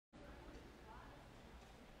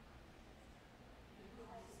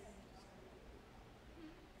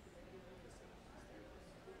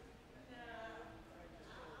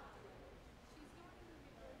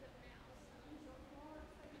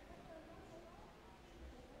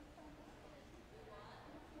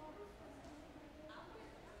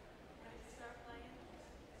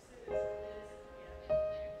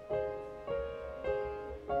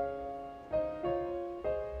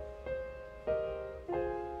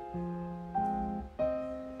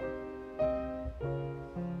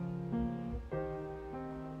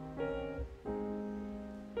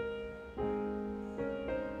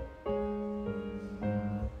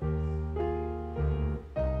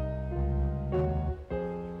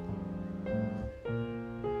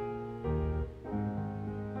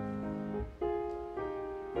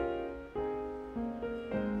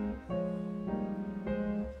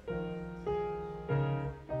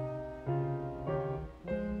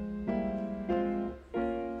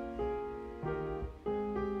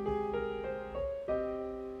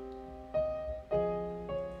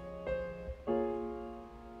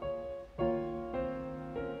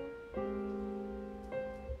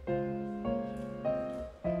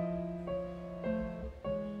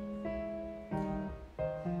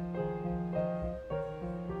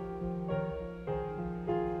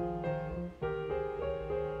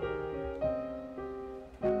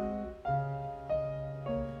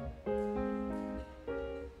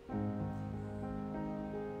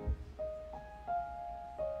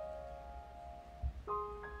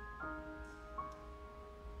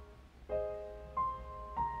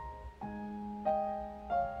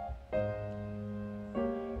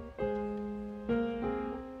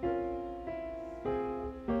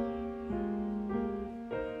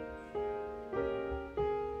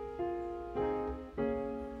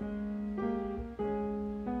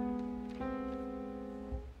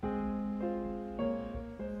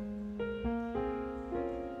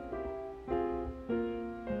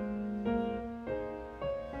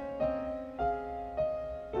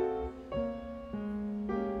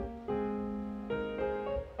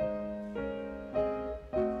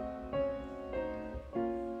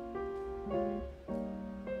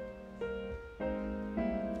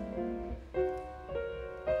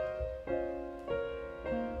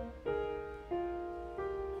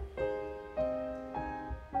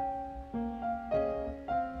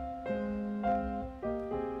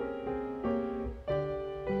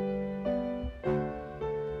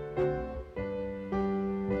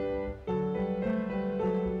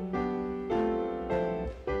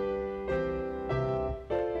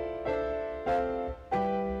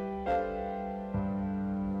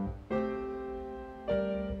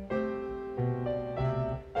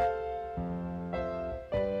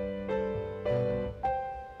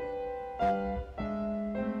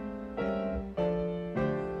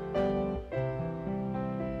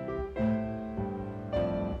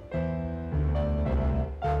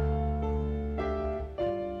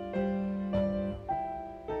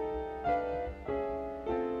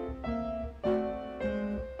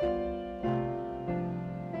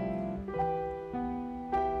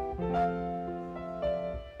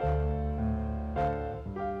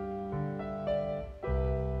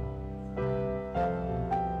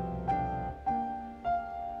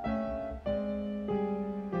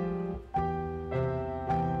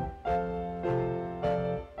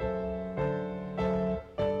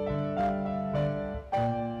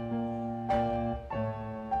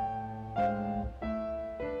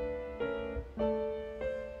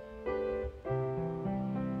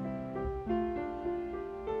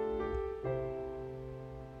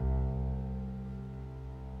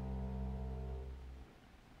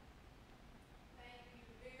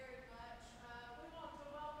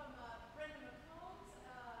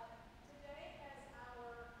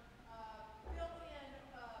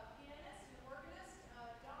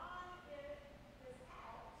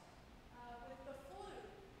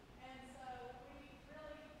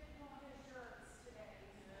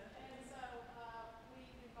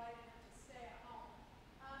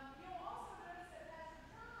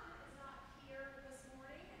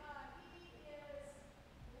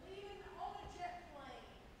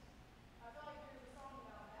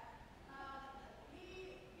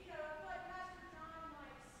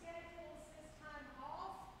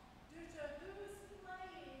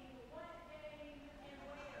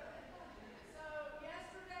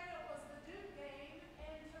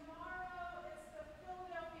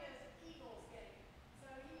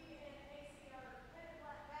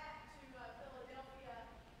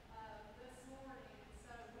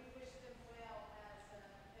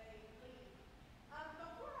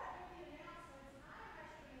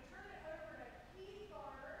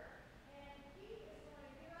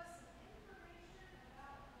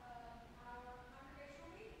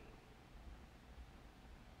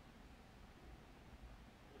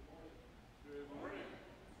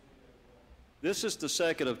This is the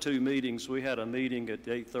second of two meetings. We had a meeting at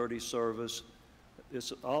the 8:30 service.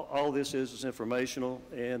 All this is informational,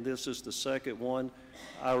 and this is the second one.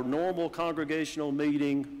 Our normal congregational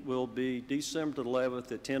meeting will be December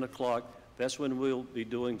 11th at 10 o'clock. That's when we'll be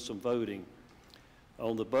doing some voting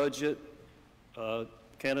on the budget,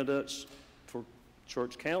 candidates for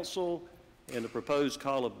church council, and the proposed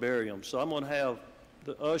columbarium. So I'm going to have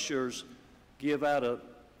the ushers give out a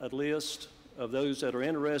list of those that are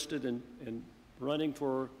interested in running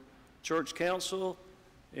for church council,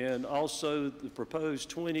 and also the proposed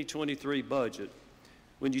 2023 budget.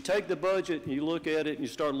 When you take the budget and you look at it and you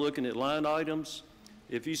start looking at line items,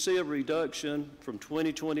 if you see a reduction from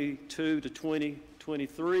 2022 to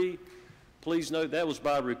 2023, please note that was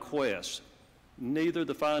by request. Neither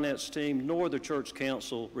the finance team nor the church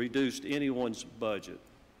council reduced anyone's budget.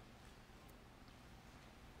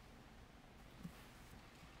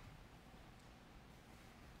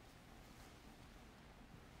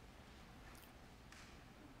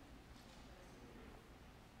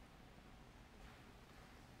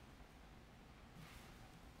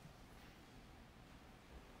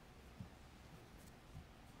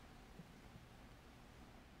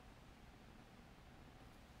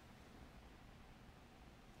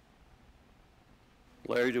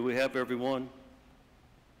 Larry, do we have everyone?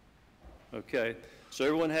 Okay, so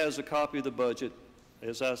everyone has a copy of the budget.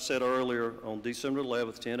 As I said earlier, on December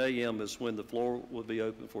 11th, 10 a.m. is when the floor will be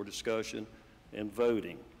open for discussion and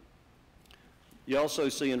voting. You also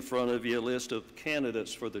see in front of you a list of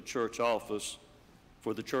candidates for the church office,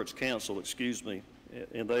 for the church council, excuse me,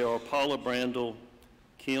 and they are Paula Brandel,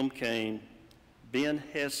 Kim Kane, Ben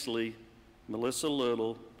Hesley, Melissa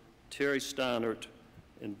Little, Terry Steinert,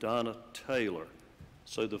 and Donna Taylor.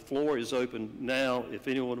 So the floor is open now. If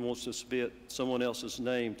anyone wants to submit someone else's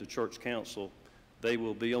name to church council, they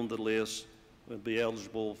will be on the list and be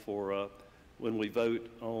eligible for when we vote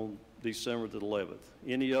on December the 11th.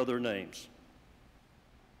 Any other names?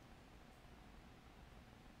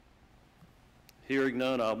 Hearing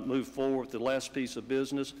none, I'll move forward with the last piece of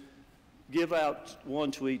business. Give out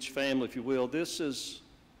one to each family, if you will. This is,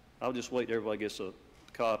 I'll just wait till everybody gets a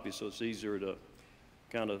copy so it's easier to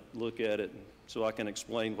kind of look at it so I can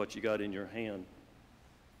explain what you got in your hand.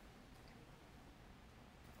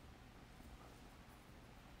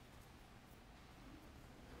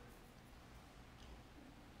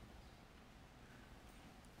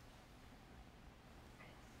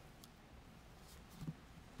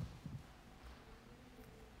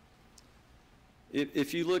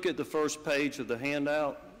 If you look at the first page of the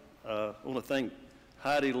handout, I want to thank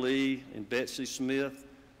Heidi Lee and Betsy Smith.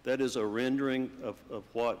 That is a rendering of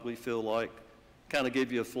what we feel like, kind of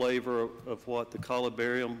give you a flavor of what the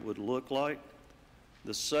columbarium would look like.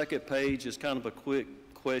 The second page is kind of a quick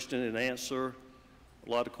question and answer, a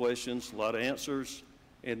lot of questions, a lot of answers,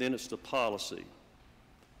 and then it's the policy.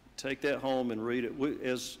 Take that home and read it.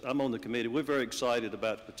 As I'm on the committee, we're very excited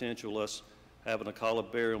about the potential of us having a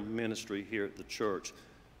columbarium ministry here at the church,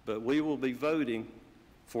 but we will be voting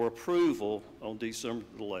for approval on December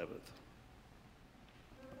 11th.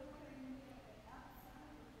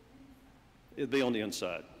 It'll be on the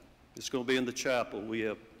inside. It's going to be in the chapel. We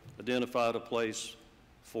have identified a place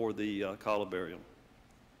for the columbarium.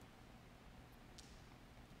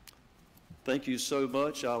 Thank you so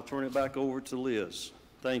much. I'll turn it back over to Liz.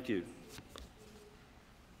 Thank you.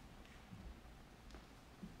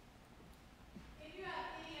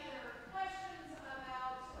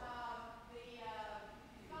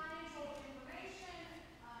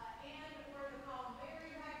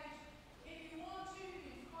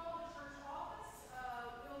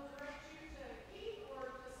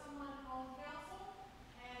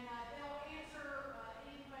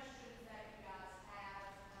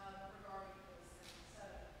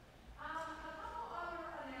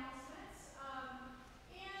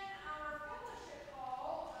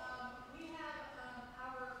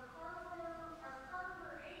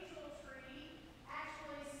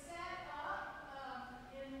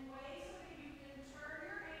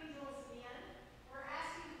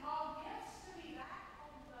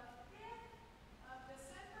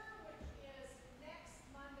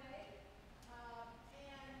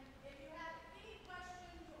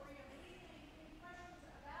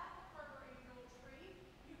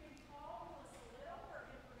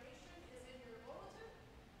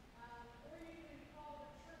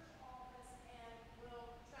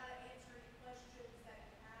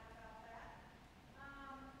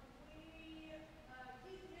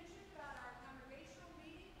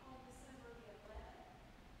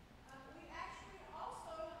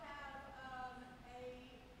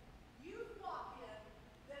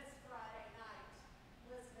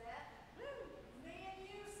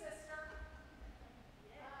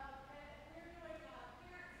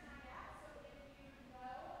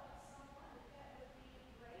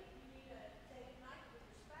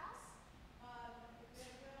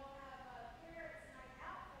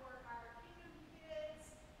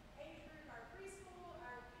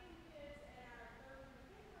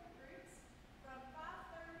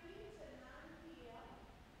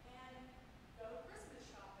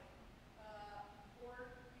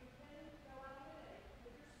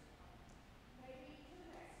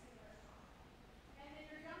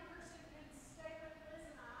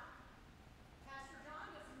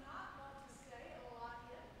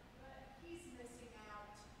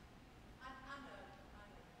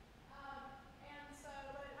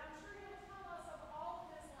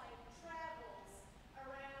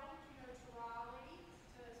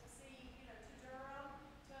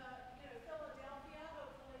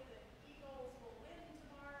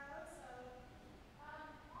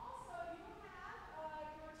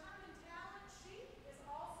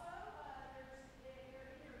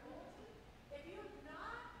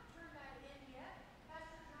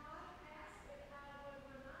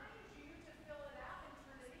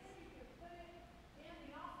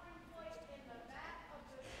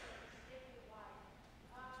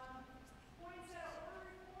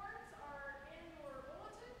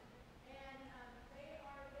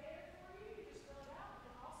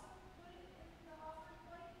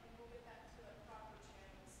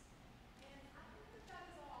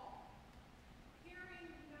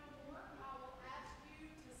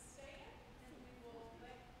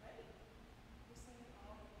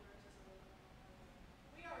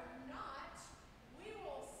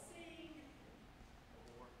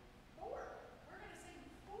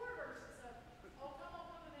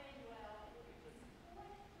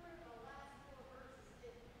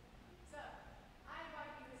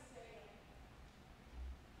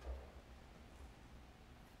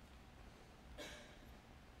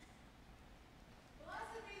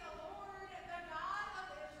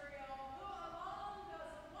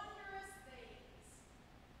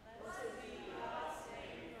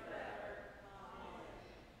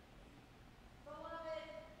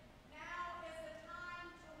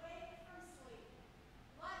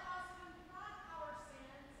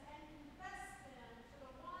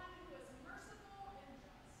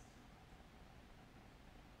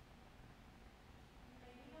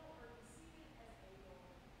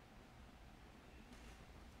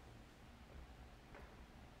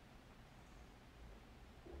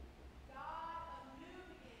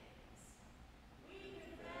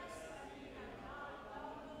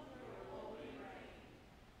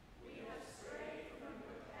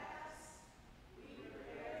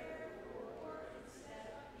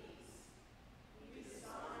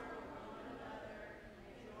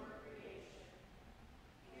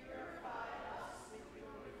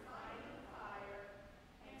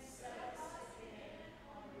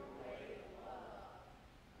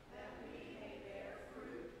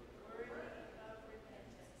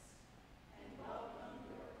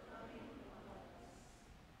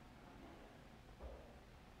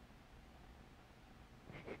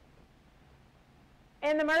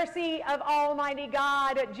 In the mercy of Almighty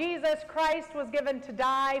God, Jesus Christ was given to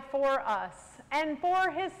die for us, and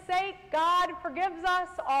for his sake, God forgives us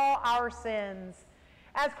all our sins.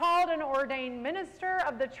 As called and ordained minister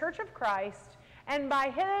of the Church of Christ, and by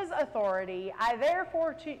his authority, I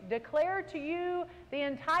therefore declare to you the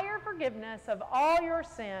entire forgiveness of all your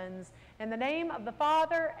sins, in the name of the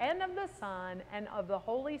Father, and of the Son, and of the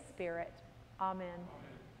Holy Spirit. Amen. Amen.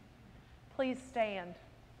 Please stand.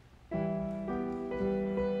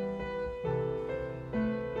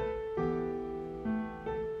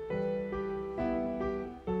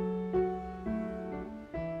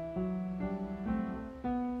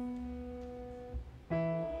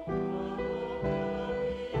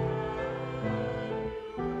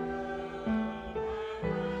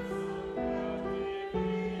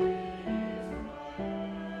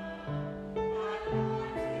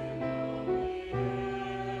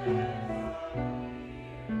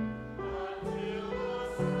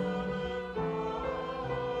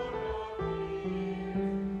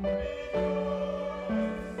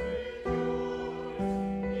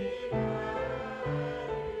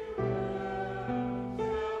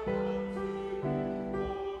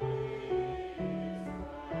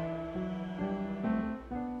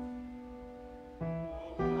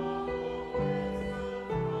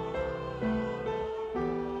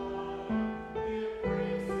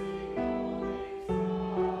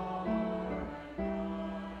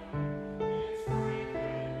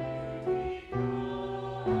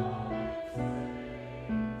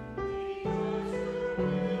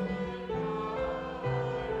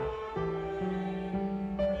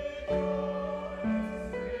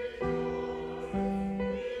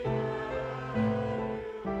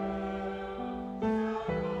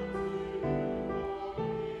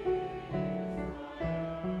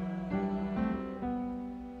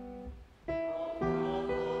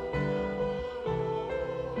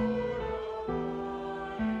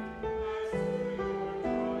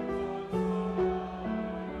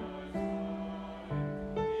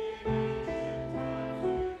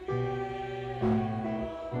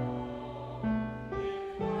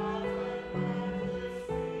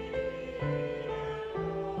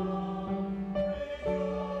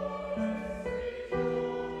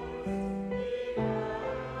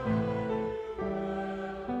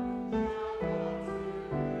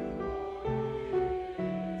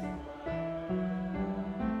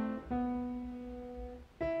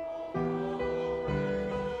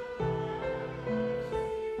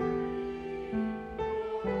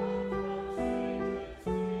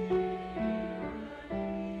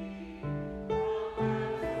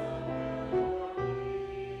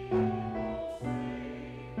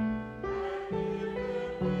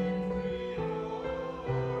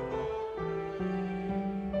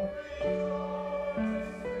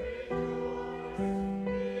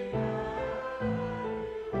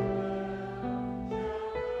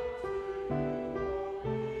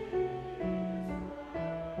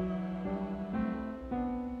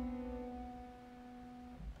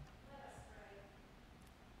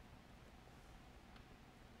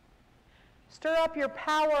 Stir up your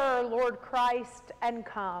power, Lord Christ, and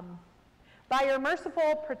come. By your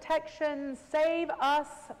merciful protection, save us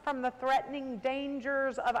from the threatening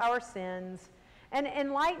dangers of our sins, and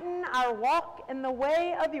enlighten our walk in the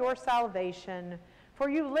way of your salvation. For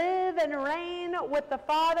you live and reign with the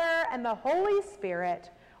Father and the Holy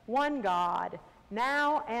Spirit, one God,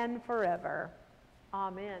 now and forever.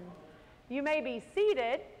 Amen. You may be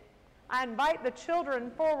seated. I invite the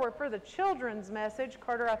children forward for the children's message.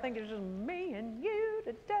 Carter, I think it's just me and you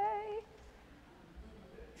today.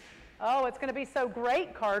 Oh, it's going to be so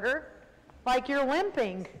great, Carter. Like you're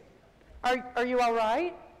limping. Are you all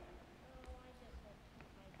right?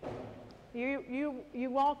 You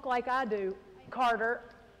walk like I do, Carter.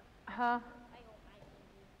 Huh?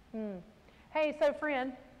 Hey, so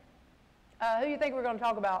friend, who do you think we're going to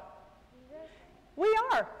talk about? Jesus. We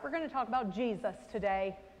are. We're going to talk about Jesus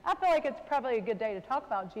today. I feel like it's probably a good day to talk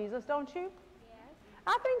about Jesus, don't you? Yes.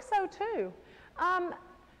 I think so too.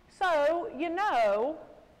 So, you know,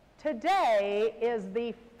 today is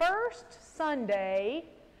the first Sunday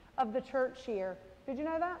of the church year. Did you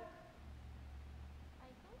know that? I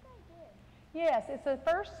think I did. Yes, it's the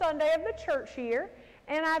first Sunday of the church year,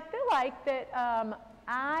 and I feel like that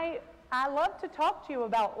I love to talk to you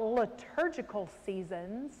about liturgical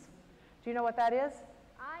seasons. Do you know what that is?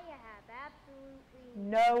 I have absolutely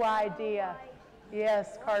no idea.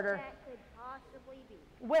 Yes, Carter. What that could possibly be.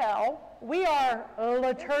 Well, we are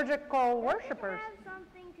liturgical worshipers. Does it have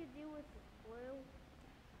something to do with the flu?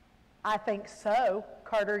 I think so,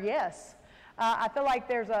 Carter, yes. I feel like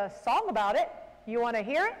there's a song about it. You want to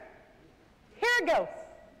hear it? Here it goes.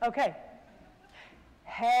 Okay.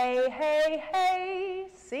 Hey, hey, hey,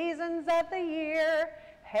 seasons of the year.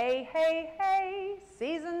 Hey, hey, hey,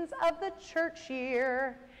 seasons of the church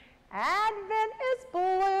year. Advent is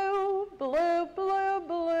blue, blue, blue,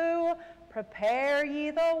 blue. Prepare ye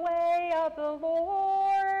the way of the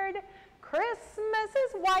Lord. Christmas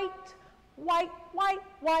is white, white, white,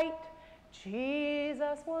 white.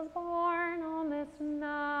 Jesus was born on this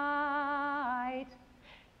night.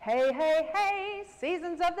 Hey, hey, hey,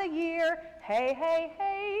 seasons of the year. Hey, hey,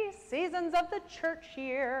 hey, seasons of the church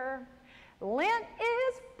year. Lent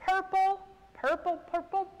is purple, purple,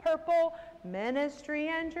 purple, purple. Ministry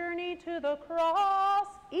and journey to the cross.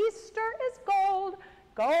 Easter is gold,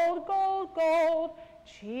 gold, gold, gold.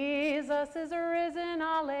 Jesus is risen,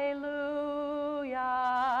 alleluia.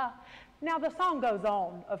 Now the song goes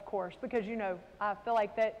on, of course, because, you know, I feel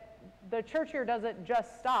like that the church here doesn't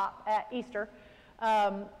just stop at Easter,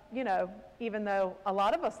 you know, even though a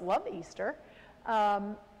lot of us love Easter.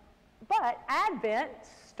 But Advent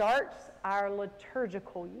starts our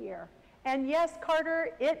liturgical year. And yes,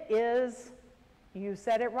 Carter, it is, you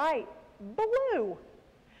said it right, blue,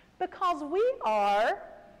 because we are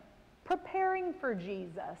preparing for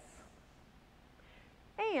Jesus.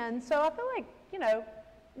 And so I feel like, you know,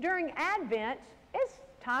 during Advent, it's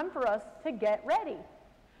time for us to get ready.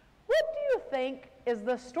 What do you think is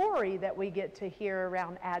the story that we get to hear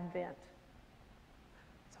around Advent?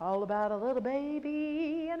 It's all about a little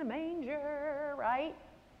baby in a manger, right?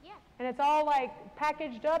 Yeah. And it's all like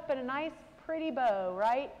packaged up in a nice, pretty bow,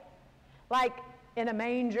 right? Like in a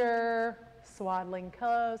manger, swaddling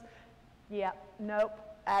clothes. Yeah, nope,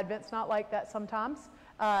 Advent's not like that sometimes.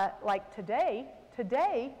 Like today,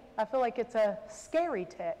 I feel like it's a scary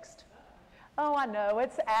text. Oh, I know,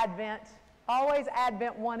 it's Advent. Always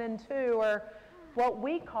Advent 1 and 2 are what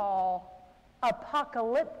we call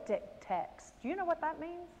apocalyptic text. Do you know what that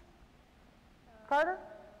means? Carter?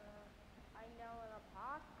 I know an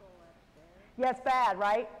apocalypse is. Yeah, it's bad,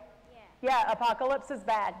 right? Yeah. Yeah, apocalypse is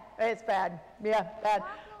bad. It's bad. Yeah, bad.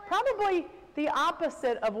 Apocalypse. Probably the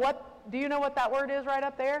opposite of what, do you know what that word is right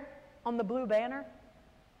up there on the blue banner?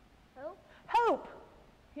 Hope? Hope.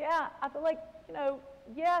 Yeah, I feel like, you know,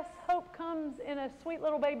 yes, hope comes in a sweet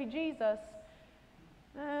little baby Jesus.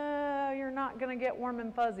 You're not going to get warm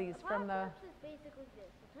and fuzzies from the... Apocalypse is basically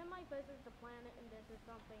this. Pretend like this is the planet and this is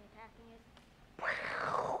something attacking it.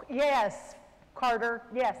 Yes, Carter.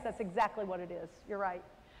 Yes, that's exactly what it is. You're right.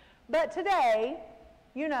 But today,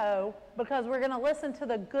 you know, because we're going to listen to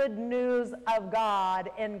the good news of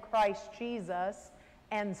God in Christ Jesus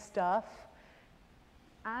and stuff,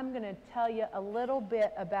 I'm going to tell you a little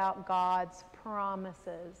bit about God's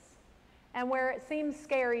promises. And where it seems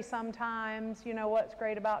scary sometimes, you know what's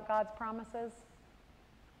great about God's promises?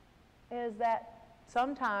 Is that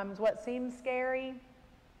sometimes what seems scary,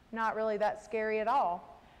 not really that scary at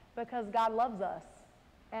all, because God loves us.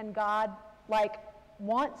 And God, like,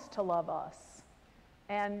 wants to love us.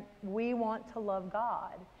 And we want to love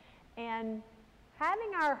God. And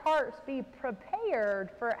having our hearts be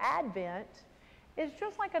prepared for Advent is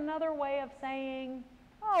just like another way of saying,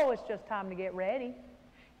 oh, it's just time to get ready.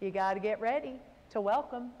 You got to get ready to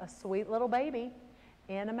welcome a sweet little baby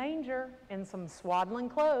in a manger in some swaddling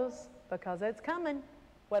clothes, because it's coming,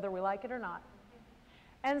 whether we like it or not.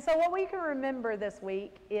 And so what we can remember this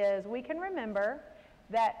week is we can remember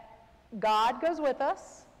that God goes with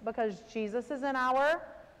us because Jesus is in our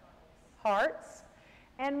hearts.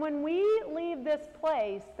 And when we leave this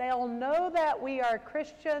place, they'll know that we are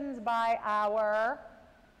Christians by our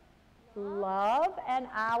love and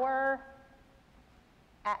our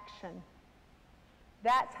action.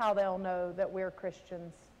 That's how they'll know that we're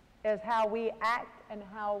Christians, is how we act and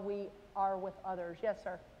how we are with others. Yes,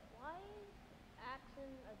 sir? Why is action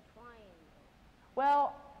a triangle?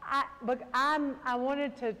 Well, I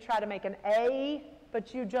wanted to try to make an A,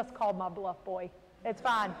 but you just called my bluff, boy. It's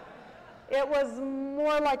fine. It was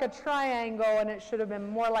more like a triangle, and it should have been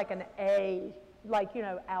more like an A, like, you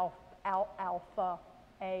know, alpha,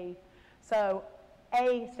 A. So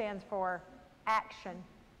A stands for action.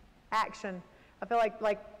 Action. I feel like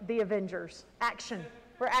the Avengers. Action.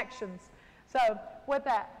 We're actions. So with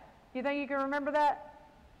that, you think you can remember that?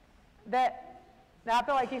 Now I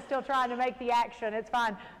feel like he's still trying to make the action. It's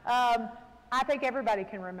fine. I think everybody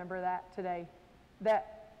can remember that today.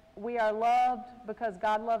 That we are loved because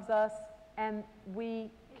God loves us, and we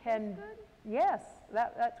can... Yes,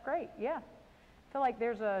 that's great. Yeah. I feel like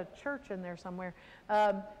there's a church in there somewhere.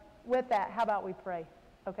 With that, how about we pray?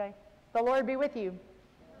 Okay? The Lord be with you.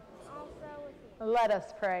 Also with you. Let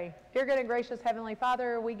us pray. Dear good and gracious Heavenly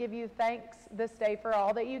Father, we give you thanks this day for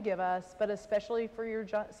all that you give us, but especially for your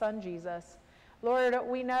Son Jesus. Lord,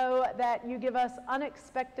 we know that you give us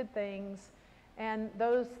unexpected things, and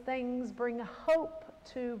those things bring hope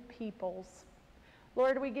to peoples.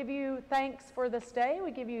 Lord, we give you thanks for this day.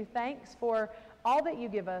 We give you thanks for all that you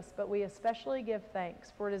give us, but we especially give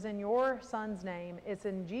thanks, for it is in your Son's name. It's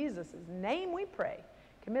in Jesus' name we pray.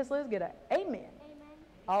 Can Miss Liz get an amen? Amen.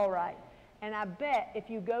 All right. And I bet if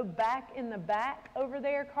you go back in the back over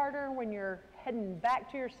there, Carter, when you're heading back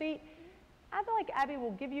to your seat, I feel like Abby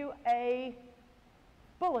will give you a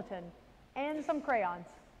bulletin and some crayons,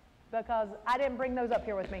 because I didn't bring those up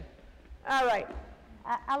here with me. All right.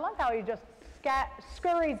 I love how he just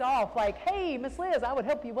scurries off like, hey, Miss Liz, I would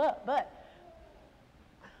help you up. But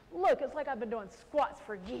look, it's like I've been doing squats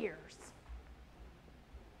for years.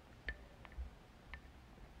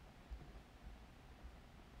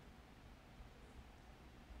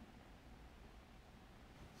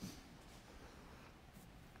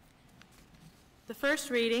 The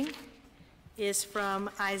first reading is from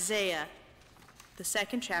Isaiah, the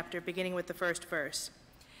 2nd chapter, beginning with the first verse.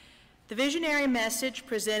 The visionary message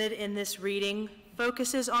presented in this reading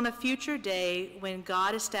focuses on a future day when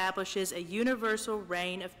God establishes a universal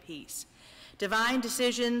reign of peace. Divine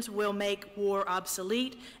decisions will make war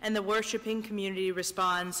obsolete, and the worshiping community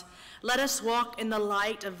responds, "Let us walk in the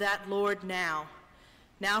light of that Lord now."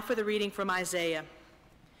 Now for the reading from Isaiah.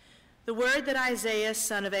 The word that Isaiah,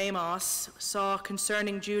 son of Amos, saw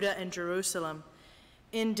concerning Judah and Jerusalem.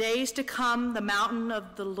 In days to come, the mountain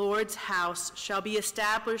of the Lord's house shall be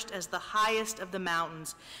established as the highest of the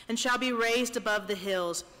mountains, and shall be raised above the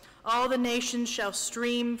hills. All the nations shall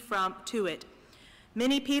stream to it.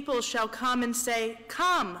 Many people shall come and say,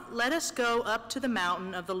 "Come, let us go up to the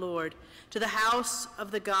mountain of the Lord, to the house of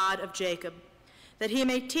the God of Jacob, that he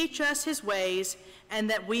may teach us his ways, and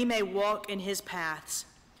that we may walk in his paths.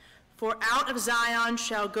 For out of Zion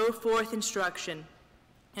shall go forth instruction,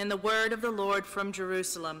 and the word of the Lord from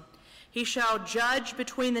Jerusalem. He shall judge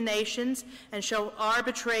between the nations, and shall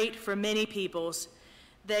arbitrate for many peoples.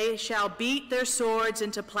 They shall beat their swords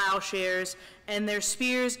into plowshares, and their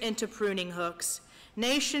spears into pruning hooks.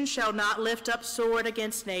 Nation shall not lift up sword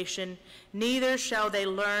against nation, neither shall they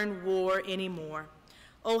learn war any more.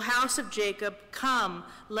 O house of Jacob, come,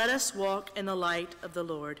 let us walk in the light of the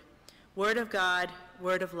Lord." Word of God,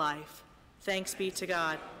 word of life. Thanks be to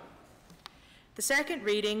God. The second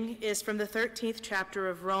reading is from the 13th chapter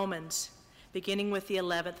of Romans, beginning with the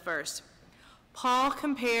 11th verse. Paul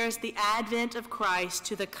compares the advent of Christ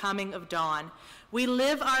to the coming of dawn. We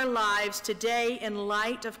live our lives today in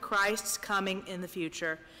light of Christ's coming in the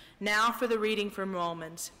future. Now for the reading from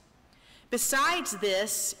Romans. Besides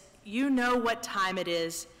this, you know what time it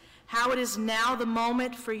is, how it is now the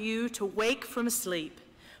moment for you to wake from sleep.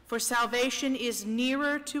 For salvation is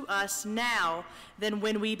nearer to us now than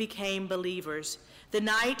when we became believers. The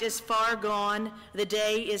night is far gone, the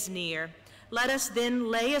day is near. Let us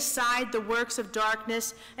then lay aside the works of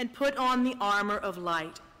darkness and put on the armor of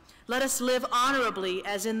light. Let us live honorably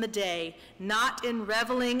as in the day, not in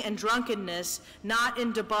reveling and drunkenness, not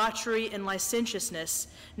in debauchery and licentiousness,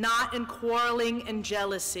 not in quarreling and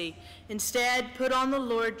jealousy. Instead, put on the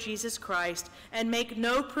Lord Jesus Christ and make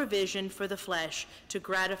no provision for the flesh to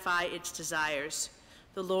gratify its desires.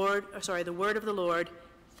 The word of the Lord.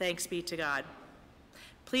 Thanks be to God.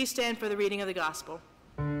 Please stand for the reading of the gospel.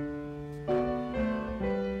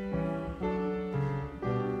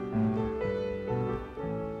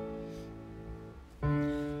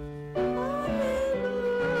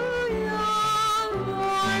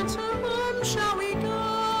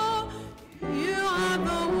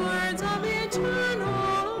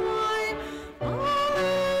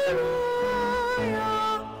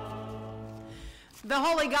 The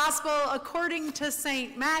Holy Gospel according to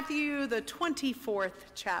St. Matthew, the 24th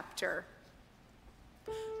chapter.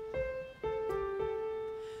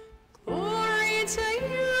 Glory to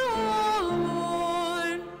you,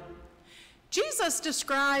 O Lord. Jesus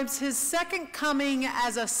describes his second coming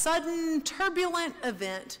as a sudden, turbulent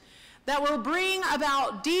event that will bring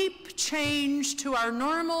about deep change to our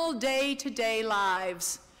normal day-to-day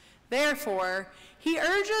lives. Therefore, he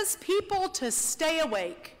urges people to stay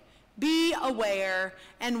awake, be aware,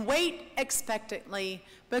 and wait expectantly,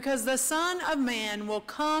 because the Son of Man will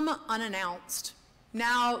come unannounced.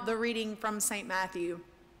 Now the reading from St. Matthew.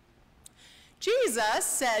 Jesus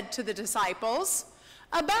said to the disciples,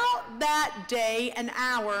 "About that day and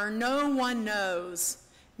hour no one knows,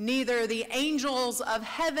 neither the angels of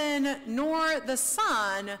heaven nor the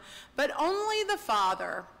Son, but only the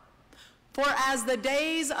Father. For as the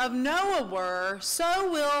days of Noah were, so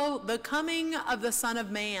will the coming of the Son of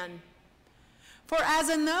Man. For as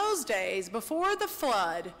in those days before the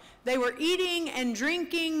flood, they were eating and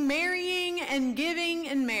drinking, marrying and giving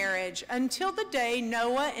in marriage, until the day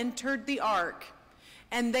Noah entered the ark.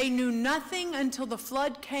 And they knew nothing until the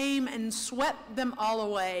flood came and swept them all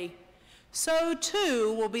away. So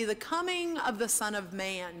too will be the coming of the Son of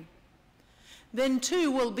Man. Then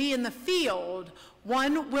two will be in the field,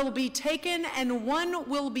 one will be taken and one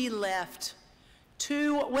will be left.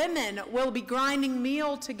 Two women will be grinding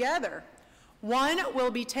meal together. One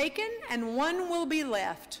will be taken and one will be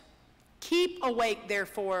left. Keep awake,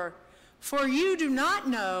 therefore, for you do not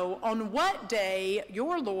know on what day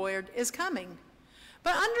your Lord is coming.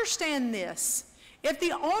 But understand this, if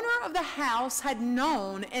the owner of the house had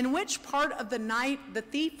known in which part of the night the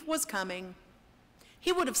thief was coming,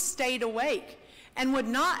 he would have stayed awake and would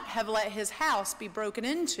not have let his house be broken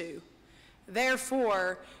into.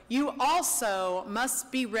 Therefore, you also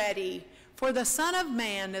must be ready, for the Son of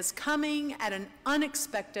Man is coming at an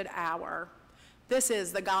unexpected hour. This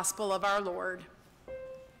is the gospel of our Lord.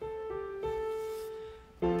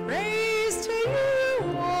 Praise to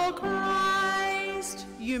you, O Christ.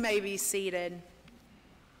 You may be seated.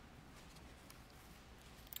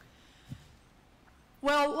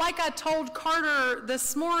 Well, like I told Carter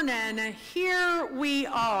this morning, here we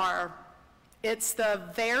are. It's the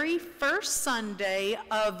very first Sunday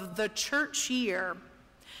of the church year.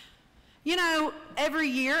 You know, every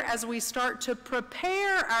year as we start to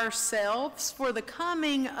prepare ourselves for the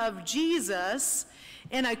coming of Jesus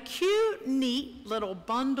in a cute, neat little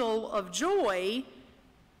bundle of joy,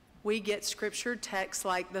 we get scripture texts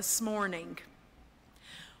like this morning.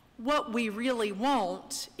 What we really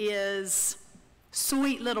want is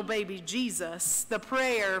sweet little baby Jesus, the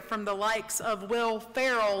prayer from the likes of Will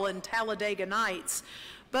Ferrell and Talladega Nights.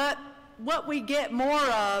 But what we get more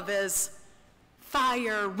of is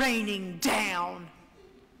fire raining down.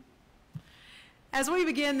 As we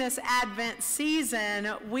begin this Advent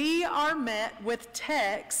season, we are met with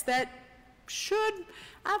texts that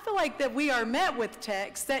I feel like that we are met with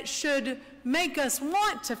texts that should make us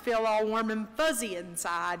want to feel all warm and fuzzy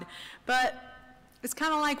inside. But it's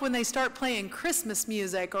kind of like when they start playing Christmas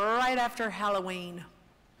music right after Halloween.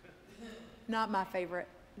 Not my favorite,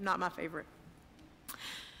 not my favorite.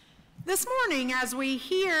 This morning, as we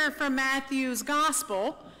hear from Matthew's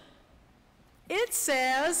gospel, it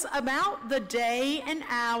says about the day and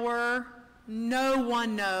hour no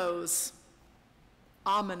one knows.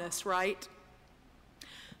 Ominous, right?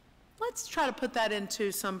 Let's try to put that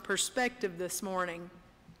into some perspective this morning.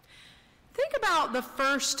 Think about the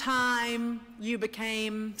first time you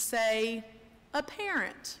became, say, a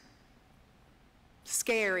parent.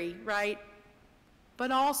 Scary, right? But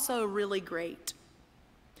also really great.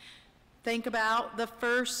 Think about the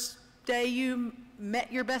first day you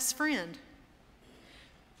met your best friend.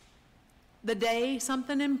 The day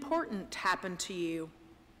something important happened to you.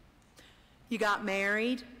 You got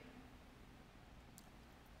married.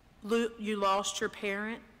 You lost your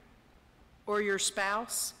parent or your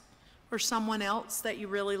spouse or someone else that you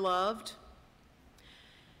really loved.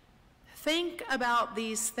 Think about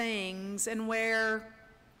these things and where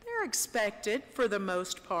they're expected for the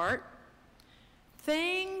most part.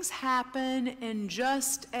 Things happen in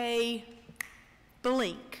just a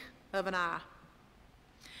blink of an eye.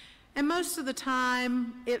 And most of the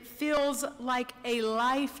time, it feels like a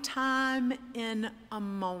lifetime in a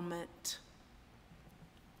moment.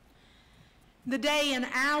 The day and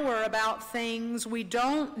hour about things we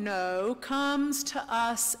don't know comes to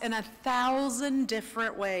us in 1,000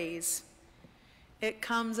 different ways. It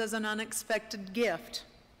comes as an unexpected gift,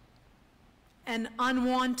 an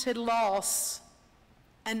unwanted loss,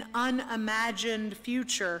 an unimagined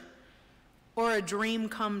future, or a dream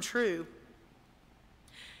come true.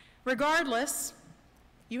 Regardless,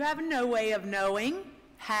 you have no way of knowing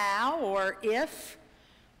how or if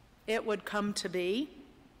it would come to be.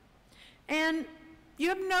 And you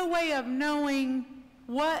have no way of knowing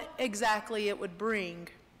what exactly it would bring.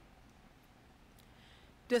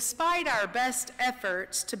 Despite our best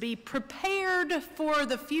efforts to be prepared for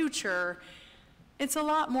the future, it's a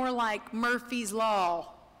lot more like Murphy's Law.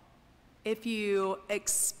 If you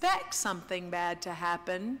expect something bad to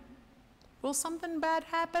happen, will something bad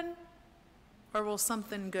happen, or will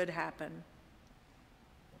something good happen?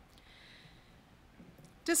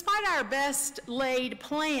 Despite our best laid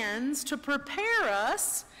plans to prepare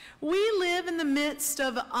us, we live in the midst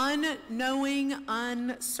of unknowing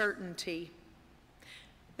uncertainty.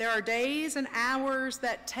 There are days and hours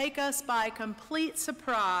that take us by complete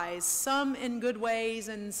surprise, some in good ways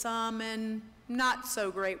and some in not so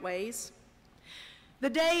great ways. The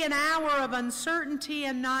day and hour of uncertainty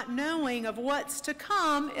and not knowing of what's to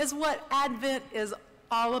come is what Advent is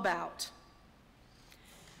all about.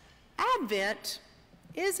 Advent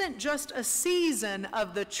isn't just a season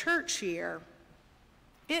of the church year.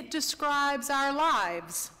 It describes our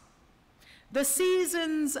lives. The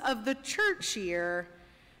seasons of the church year,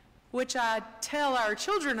 which I tell our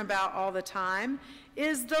children about all the time,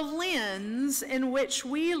 is the lens in which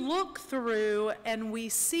we look through and we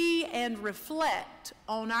see and reflect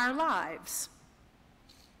on our lives.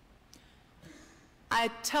 I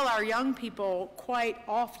tell our young people quite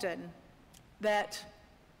often that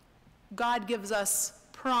God gives us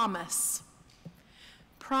promise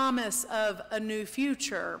of a new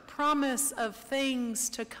future, promise of things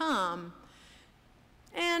to come,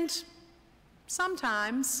 and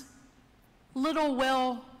sometimes little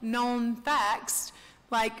well-known facts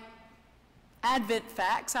like Advent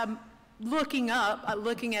facts. I'm looking at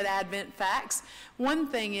Advent facts. One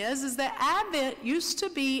thing is that Advent used to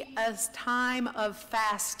be a time of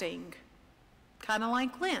fasting, kind of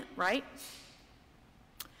like Lent, right?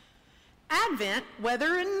 Advent,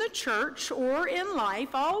 whether in the church or in life,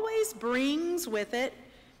 always brings with it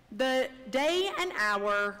the day and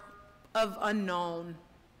hour of unknown.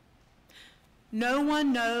 No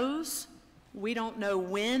one knows. We don't know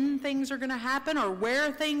when things are going to happen or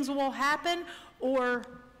where things will happen or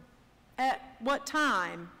at what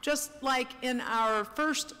time. Just like in our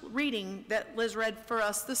first reading that Liz read for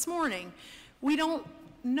us this morning. We don't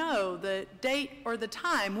know the date or the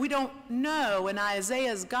time. We don't know in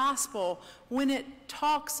Isaiah's gospel when it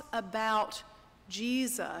talks about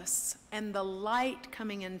Jesus and the light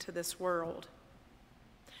coming into this world.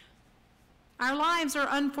 Our lives are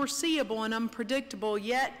unforeseeable and unpredictable,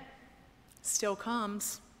 yet still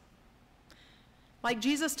comes. Like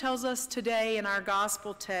Jesus tells us today in our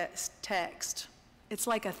gospel text, it's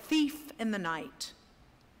like a thief in the night.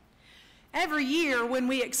 Every year when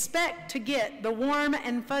we expect to get the warm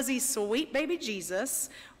and fuzzy sweet baby Jesus,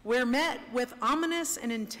 we're met with ominous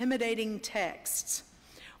and intimidating texts.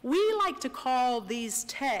 We like to call these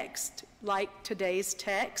texts, like today's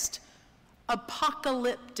text,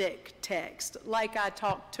 apocalyptic text, like I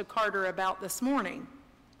talked to Carter about this morning.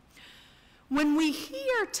 When we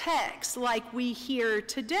hear texts like we hear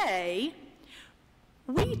today,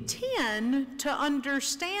 we tend to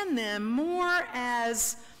understand them more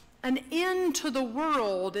as an end to the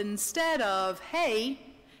world instead of, hey,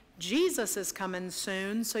 Jesus is coming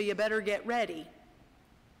soon, so you better get ready.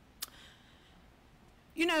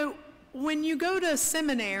 You know, when you go to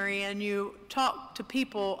seminary and you talk to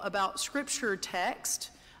people about scripture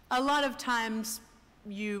text, a lot of times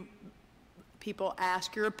people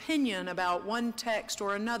ask your opinion about one text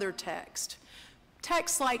or another text.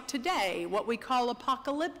 Texts like today, what we call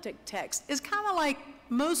apocalyptic text, is kind of like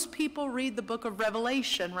most people read the book of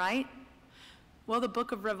Revelation, right? Well, the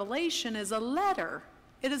book of Revelation is a letter.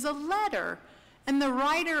 It is a letter. And the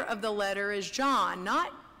writer of the letter is John,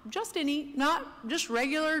 not just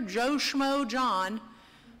regular Joe Schmo John,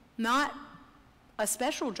 not a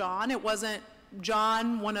special John. It wasn't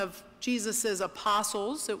John, one of Jesus's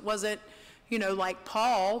apostles. It wasn't, like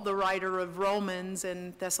Paul, the writer of Romans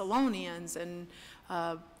and Thessalonians and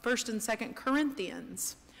 1st and 2nd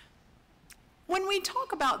Corinthians. When we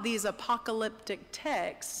talk about these apocalyptic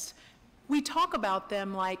texts, we talk about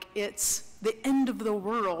them like it's the end of the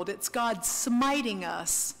world. It's God smiting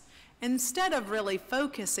us, instead of really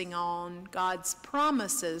focusing on God's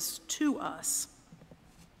promises to us.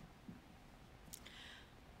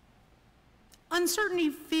 Uncertainty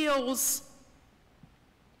feels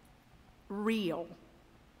real.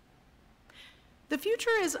 The future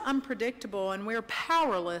is unpredictable and we're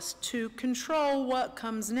powerless to control what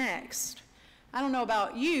comes next. I don't know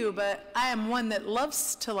about you, but I am one that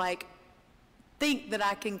loves to think that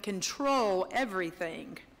I can control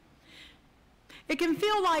everything. It can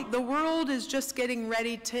feel like the world is just getting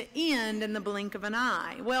ready to end in the blink of an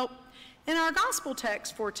eye. Well, in our gospel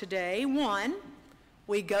text for today,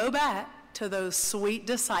 we go back to those sweet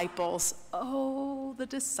disciples. Oh, the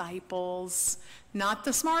disciples, not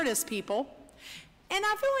the smartest people. And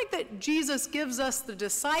I feel like that Jesus gives us the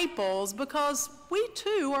disciples because we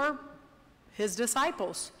too are his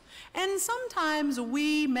disciples. And sometimes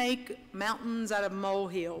we make mountains out of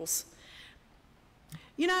molehills.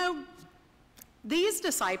 These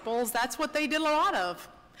disciples, that's what they did a lot of.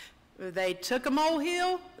 They took a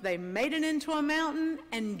molehill, they made it into a mountain,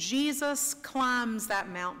 and Jesus climbs that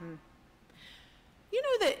mountain. You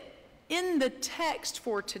know that in the text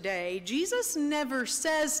for today, Jesus never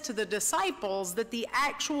says to the disciples that the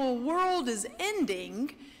actual world is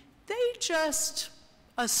ending. They just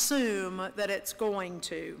assume that it's going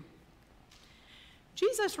to.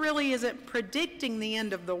 Jesus really isn't predicting the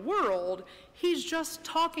end of the world. He's just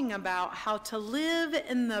talking about how to live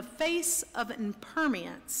in the face of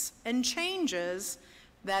impermanence and changes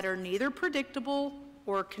that are neither predictable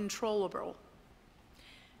or controllable.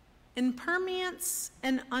 Impermanence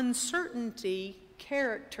and uncertainty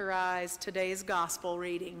characterize today's gospel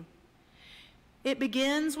reading. It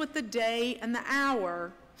begins with the day and the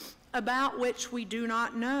hour about which we do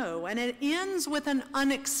not know, and it ends with an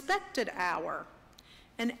unexpected hour.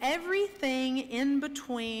 And everything in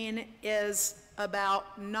between is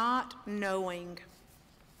about not knowing.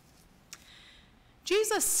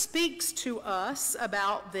 Jesus speaks to us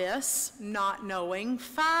about this not knowing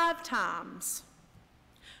 5 times.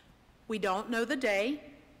 We don't know the day,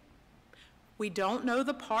 we don't know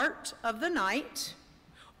the part of the night,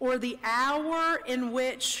 or the hour in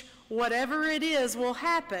which whatever it is will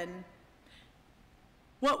happen.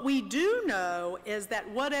 What we do know is that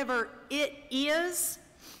whatever it is,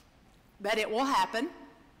 that it will happen.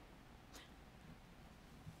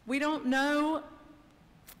 We don't know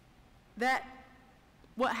that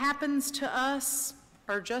what happens to us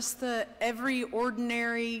are just the every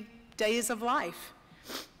ordinary days of life.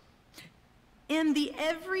 In the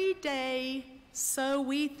everyday so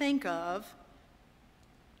we think of,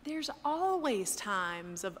 there's always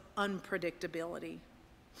times of unpredictability.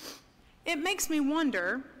 It makes me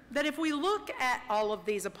wonder that if we look at all of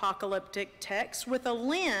these apocalyptic texts with a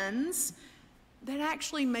lens that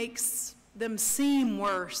actually makes them seem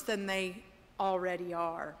worse than they already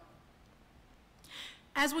are.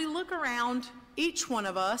 As we look around, each one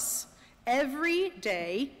of us, every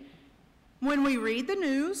day, when we read the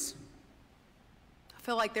news, I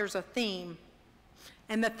feel like there's a theme.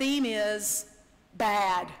 And the theme is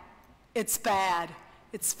bad. It's bad.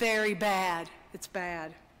 It's very bad. It's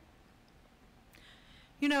bad.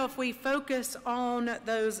 You know, if we focus on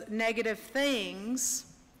those negative things,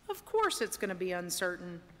 of course it's going to be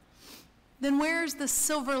uncertain. Then where's the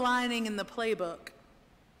silver lining in the playbook?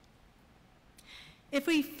 If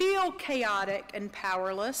we feel chaotic and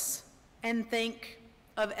powerless and think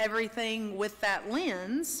of everything with that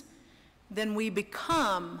lens, then we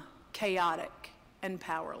become chaotic and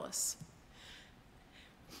powerless.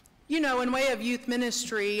 You know, in way of youth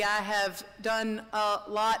ministry, I have done a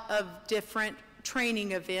lot of different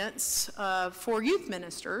training events for youth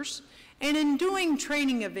ministers. And in doing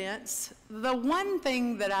training events, the one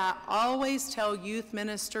thing that I always tell youth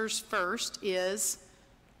ministers first is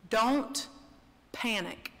don't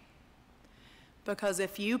panic. Because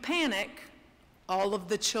if you panic, all of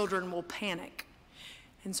the children will panic.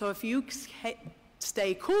 And so if you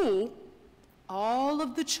stay cool, all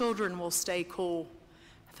of the children will stay cool.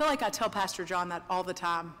 I feel like I tell Pastor John that all the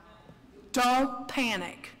time. Don't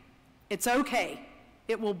panic. It's okay.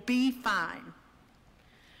 It will be fine.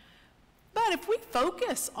 But if we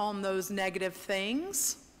focus on those negative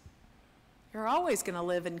things, you're always going to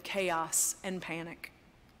live in chaos and panic.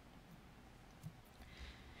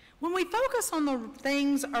 When we focus on the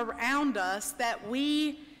things around us that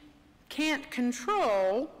we can't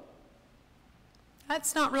control,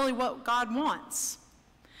 that's not really what God wants.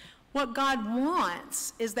 What God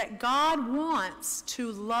wants is that God wants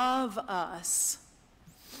to love us.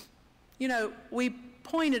 You know, we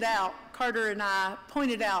pointed out, Carter and I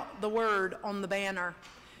pointed out the word on the banner,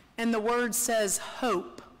 and the word says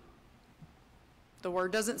hope. The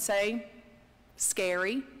word doesn't say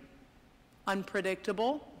scary,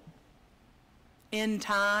 unpredictable, end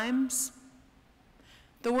times.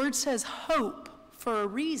 The word says hope for a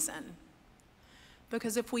reason.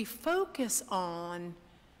 Because if we focus on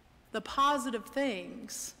the positive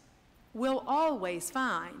things, we'll always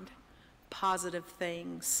find positive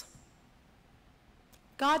things.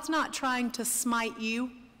 God's not trying to smite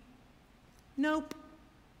you. Nope.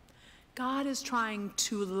 God is trying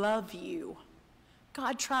to love you.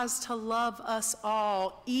 God tries to love us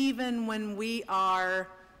all, even when we are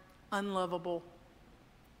unlovable.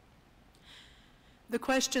 The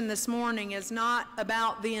question this morning is not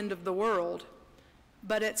about the end of the world,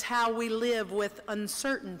 but it's how we live with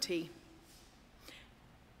uncertainty.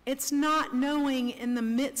 It's not knowing in the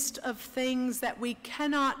midst of things that we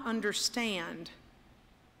cannot understand.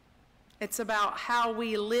 It's about how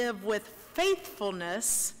we live with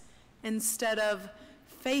faithfulness instead of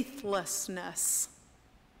faithlessness.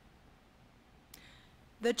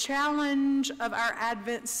 The challenge of our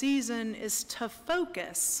Advent season is to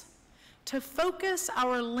focus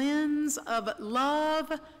our lens of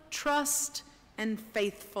love, trust, and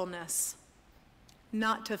faithfulness,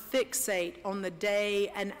 not to fixate on the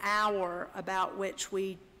day and hour about which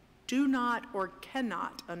we do not or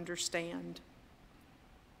cannot understand.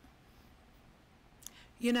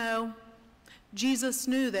 You know, Jesus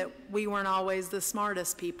knew that we weren't always the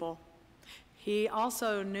smartest people. He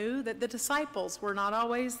also knew that the disciples were not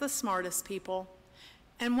always the smartest people.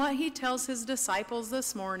 And what he tells his disciples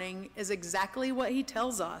this morning is exactly what he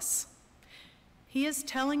tells us. He is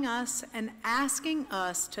telling us and asking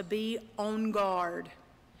us to be on guard,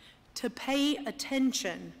 to pay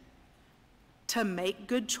attention, to make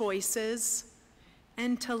good choices,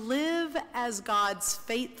 and to live as God's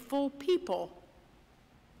faithful people,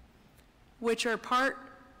 which are part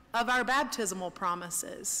of our baptismal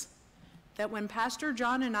promises. That when Pastor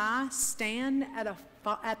John and I stand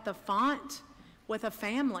at the font with a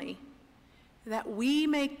family, that we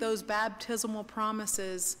make those baptismal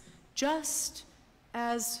promises just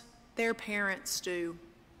as their parents do.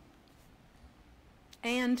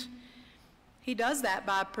 And he does that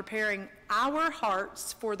by preparing our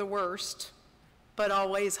hearts for the worst, but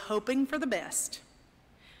always hoping for the best.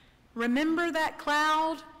 Remember that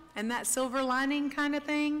cloud and that silver lining kind of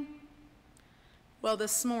thing? Well,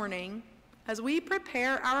 this morning, as we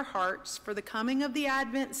prepare our hearts for the coming of the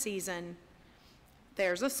Advent season,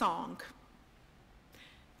 there's a song.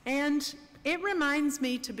 And it reminds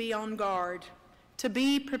me to be on guard, to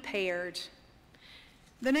be prepared.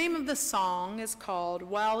 The name of the song is called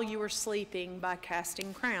While You Were Sleeping by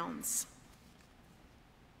Casting Crowns.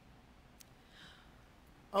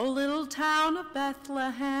 Oh, little town of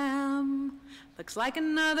Bethlehem, looks like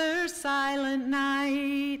another silent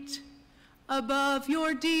night. Above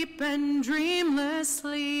your deep and dreamless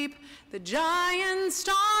sleep, the giant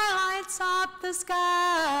star lights up the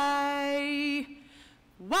sky.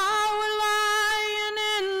 While we're lying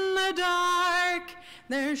in the dark,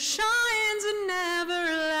 there shines an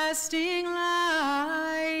everlasting light.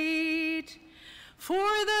 For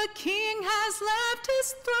the King has left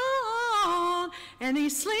his throne, and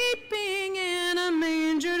he's sleeping in a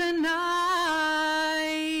manger tonight,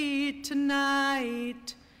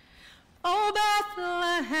 tonight. Oh,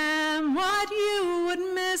 Bethlehem, what you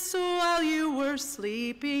would miss while you were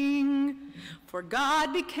sleeping. For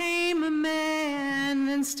God became a man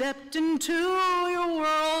and stepped into your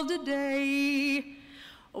world today.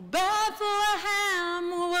 Oh,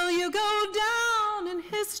 Bethlehem, will you go down in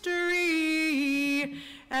history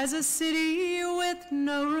as a city with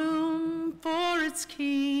no room for its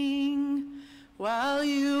king? While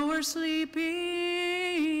you were sleeping,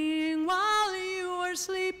 while you were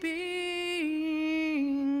sleeping.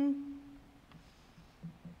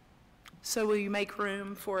 So will you make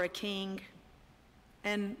room for a king?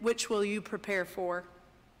 And which will you prepare for?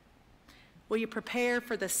 Will you prepare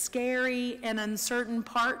for the scary and uncertain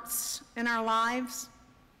parts in our lives?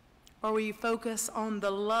 Or will you focus on the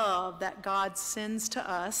love that God sends to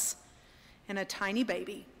us in a tiny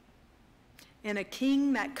baby, in a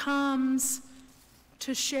king that comes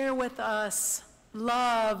to share with us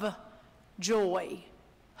love, joy,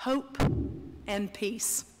 hope, and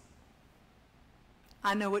peace?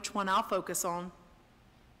 I know which one I'll focus on.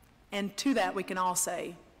 And to that we can all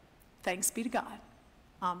say, thanks be to God.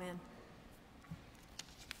 Amen.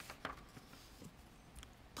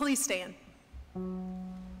 Please stand.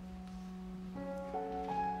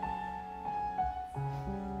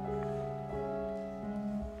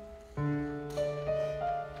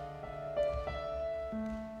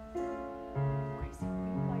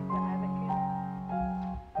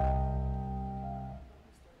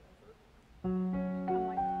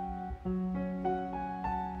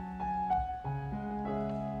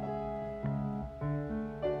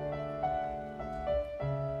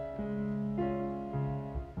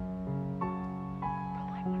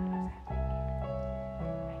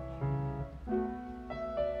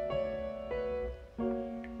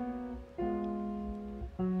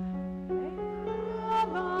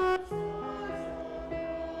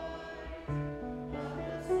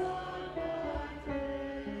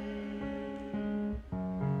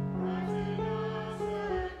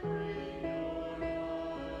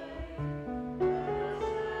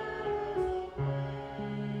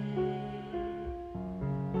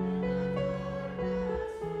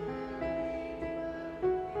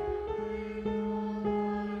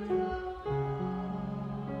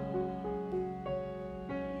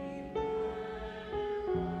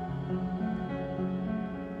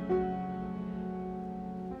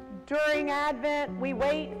 During Advent, we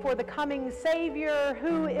wait for the coming Savior,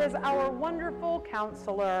 who is our wonderful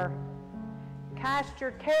counselor. Cast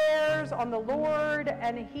your cares on the Lord,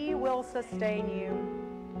 and he will sustain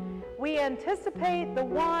you. We anticipate the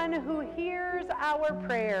one who hears our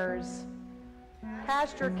prayers.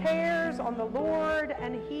 Cast your cares on the Lord,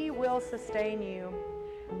 and he will sustain you.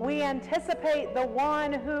 We anticipate the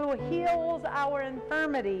one who heals our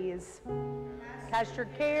infirmities. Cast your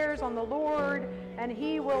cares on the Lord, and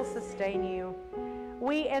he will sustain you.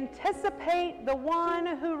 We anticipate the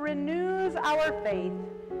one who renews our faith.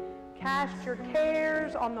 Cast your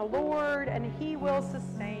cares on the Lord, and he will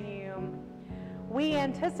sustain you. We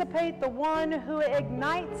anticipate the one who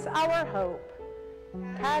ignites our hope.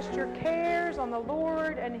 Cast your cares on the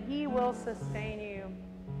Lord, and he will sustain you.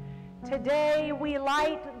 Today we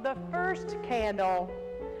light the first candle.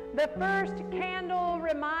 The first candle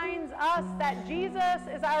reminds us that Jesus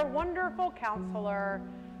is our wonderful counselor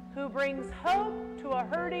who brings hope to a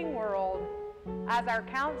hurting world. As our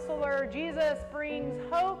counselor, Jesus brings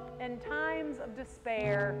hope in times of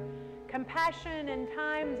despair, compassion in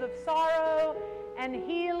times of sorrow, and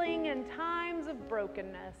healing in times of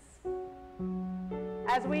brokenness.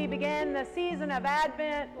 As we begin the season of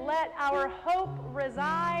Advent, let our hope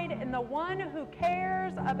reside in the one who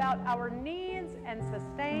cares about our needs and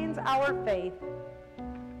sustains our faith.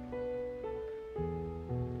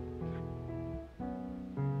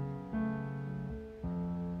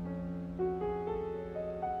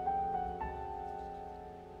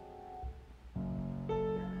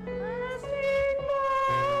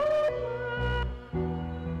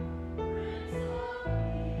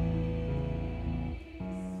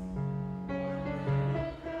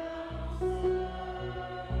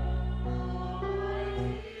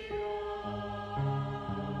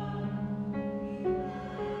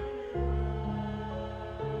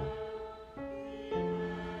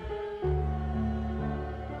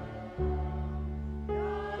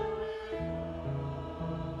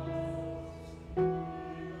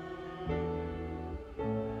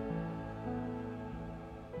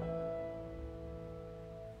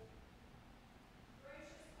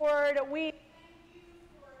 Lord, we thank you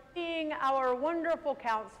for being our wonderful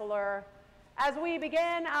counselor. As we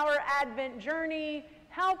begin our Advent journey,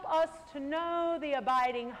 help us to know the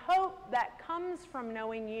abiding hope that comes from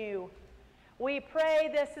knowing you. We pray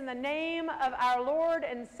this in the name of our Lord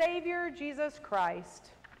and Savior, Jesus Christ.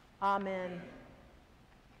 Amen.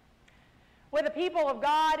 With the people of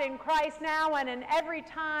God in Christ now and in every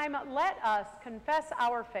time, let us confess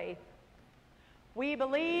our faith. We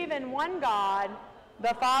believe in one God,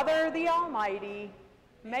 the Father, the Almighty,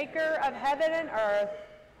 maker of heaven and earth,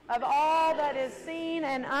 of all that is seen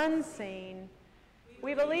and unseen.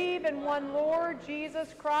 We believe in one Lord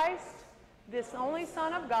Jesus Christ, this only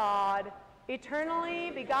Son of God, eternally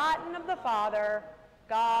begotten of the Father,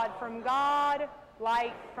 God from God,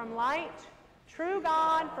 light from light, true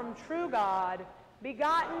God from true God,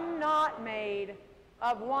 begotten, not made,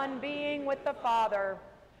 of one being with the Father.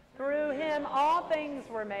 Through him all things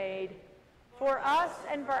were made. For us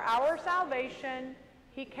and for our salvation,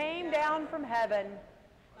 he came down from heaven.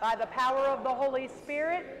 By the power of the Holy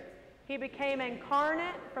Spirit, he became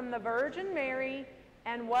incarnate from the Virgin Mary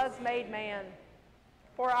and was made man.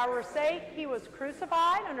 For our sake, he was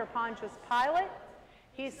crucified under Pontius Pilate.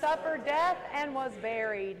 He suffered death and was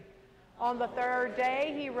buried. On the third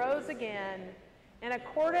day, he rose again. In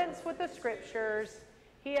accordance with the Scriptures,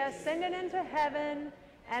 he ascended into heaven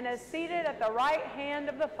and is seated at the right hand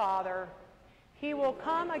of the Father. He will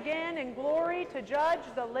come again in glory to judge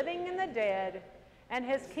the living and the dead, and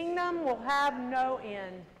his kingdom will have no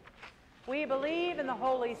end. We believe in the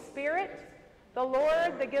Holy Spirit, the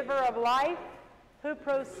Lord, the giver of life, who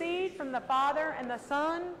proceed from the Father and the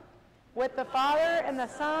Son. With the Father and the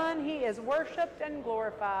Son, he is worshiped and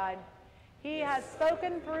glorified. He has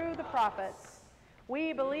spoken through the prophets.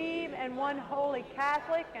 We believe in one holy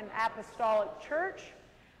Catholic and apostolic church.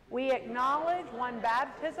 We acknowledge one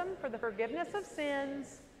baptism for the forgiveness of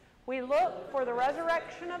sins. We look for the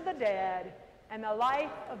resurrection of the dead and the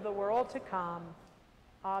life of the world to come.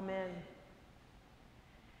 Amen.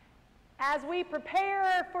 As we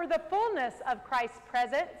prepare for the fullness of Christ's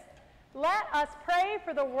presence, let us pray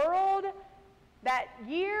for the world that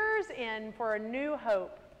years in for a new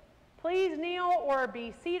hope. Please kneel or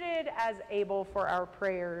be seated as able for our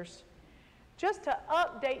prayers. Just to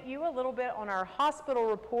update you a little bit on our hospital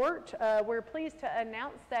report, we're pleased to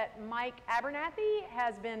announce that Mike Abernathy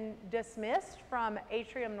has been dismissed from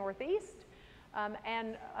Atrium Northeast.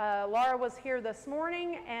 And Laura was here this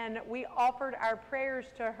morning, and we offered our prayers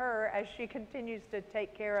to her as she continues to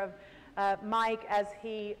take care of Mike as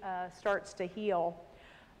he starts to heal.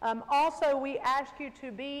 Also, we ask you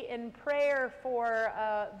to be in prayer for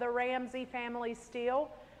the Ramsey family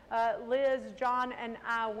still. Liz, John, and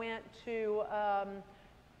I went to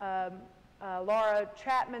Laura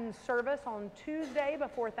Chapman's service on Tuesday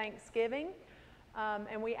before Thanksgiving,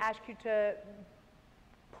 and we ask you to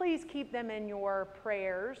please keep them in your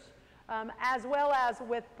prayers, as well as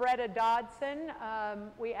with Bretta Dodson.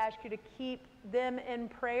 We ask you to keep them in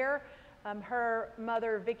prayer. Her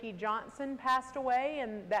mother, Vicki Johnson, passed away,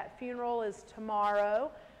 and that funeral is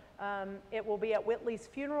tomorrow. It will be at Whitley's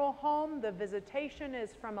Funeral Home. The visitation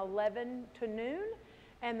is from 11 to noon,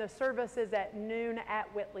 and the service is at noon at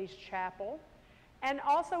Whitley's Chapel. And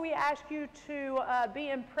also we ask you to be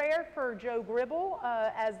in prayer for Joe Gribble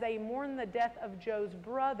as they mourn the death of Joe's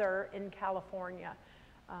brother in California.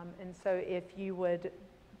 And so if you would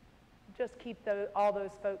just keep all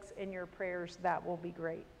those folks in your prayers, that will be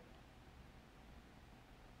great.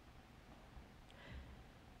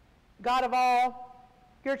 God of all,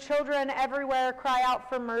 your children everywhere cry out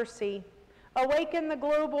for mercy. Awaken the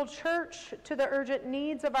global church to the urgent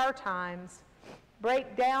needs of our times.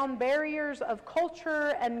 Break down barriers of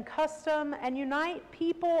culture and custom and unite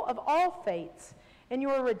people of all faiths in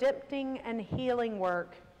your redempting and healing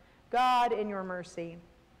work. God, in your mercy,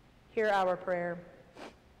 hear our prayer.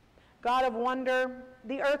 God of wonder,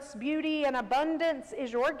 the earth's beauty and abundance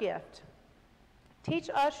is your gift.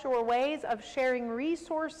 Teach us your ways of sharing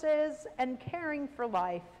resources and caring for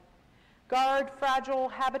life. Guard fragile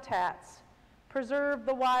habitats. Preserve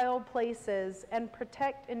the wild places and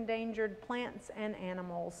protect endangered plants and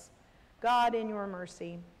animals. God, in your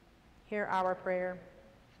mercy, hear our prayer.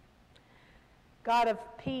 God of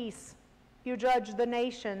peace, you judge the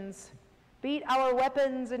nations. Beat our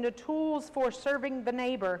weapons into tools for serving the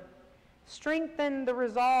neighbor. Strengthen the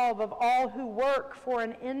resolve of all who work for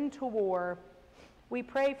an end to war. We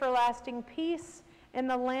pray for lasting peace in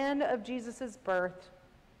the land of Jesus' birth,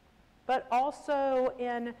 but also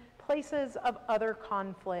in places of other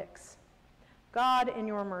conflicts. God, in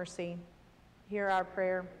your mercy, hear our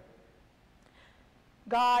prayer.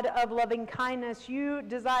 God of loving kindness, you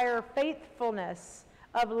desire faithfulness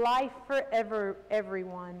of life for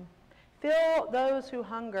everyone. Fill those who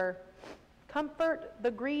hunger, comfort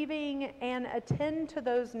the grieving, and attend to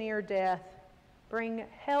those near death. Bring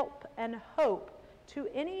help and hope to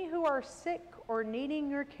any who are sick or needing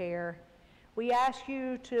your care. We ask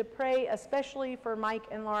you to pray especially for Mike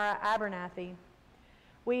and Laura Abernathy.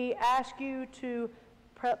 We ask you to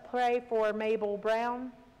pray for Mabel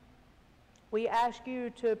Brown. We ask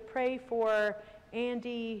you to pray for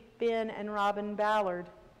Andy, Ben, and Robin Ballard,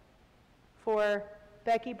 for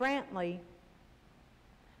Becky Brantley,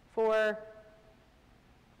 for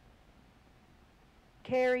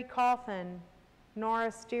Carrie Coffin,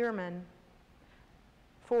 Nora Stearman,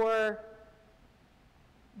 for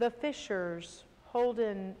the Fishers,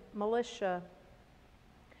 Holden, Militia.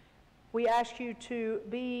 We ask you to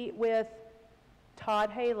be with Todd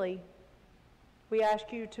Haley. We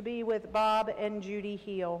ask you to be with Bob and Judy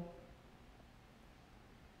Heel.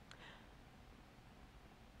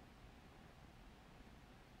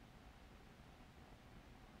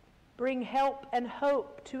 Bring help and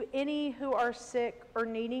hope to any who are sick or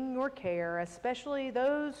needing your care, especially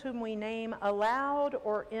those whom we name aloud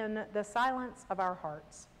or in the silence of our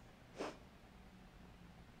hearts.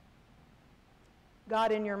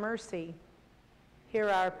 God, in your mercy, hear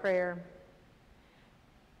our prayer.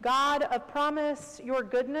 God of promise, your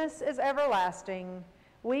goodness is everlasting.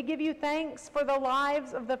 We give you thanks for the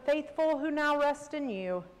lives of the faithful who now rest in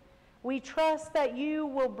you. We trust that you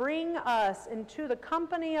will bring us into the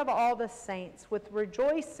company of all the saints with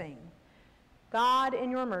rejoicing. God, in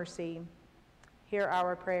your mercy, hear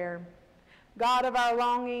our prayer. God of our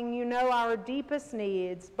longing, you know our deepest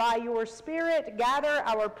needs. By your Spirit, gather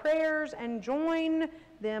our prayers and join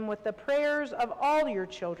them with the prayers of all your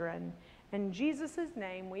children. In Jesus'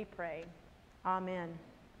 name we pray. Amen.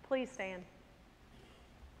 Please stand.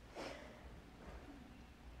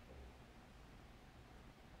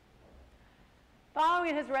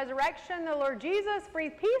 Following his resurrection, the Lord Jesus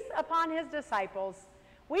breathed peace upon his disciples.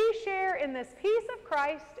 We share in this peace of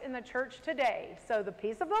Christ in the church today. So the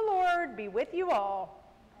peace of the Lord be with you all.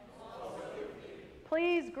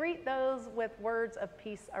 Please greet those with words of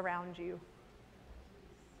peace around you.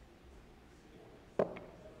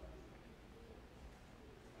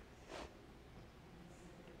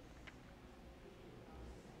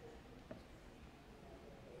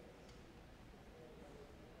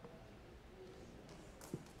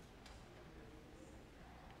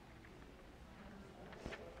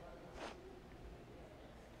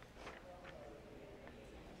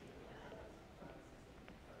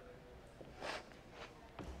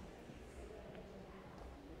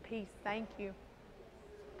 Peace. Thank you.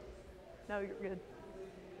 No, you're good.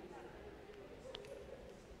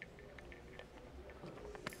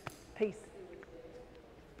 Peace.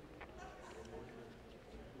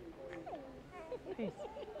 Peace.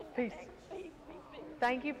 Peace.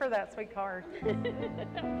 Thank you for that sweet card.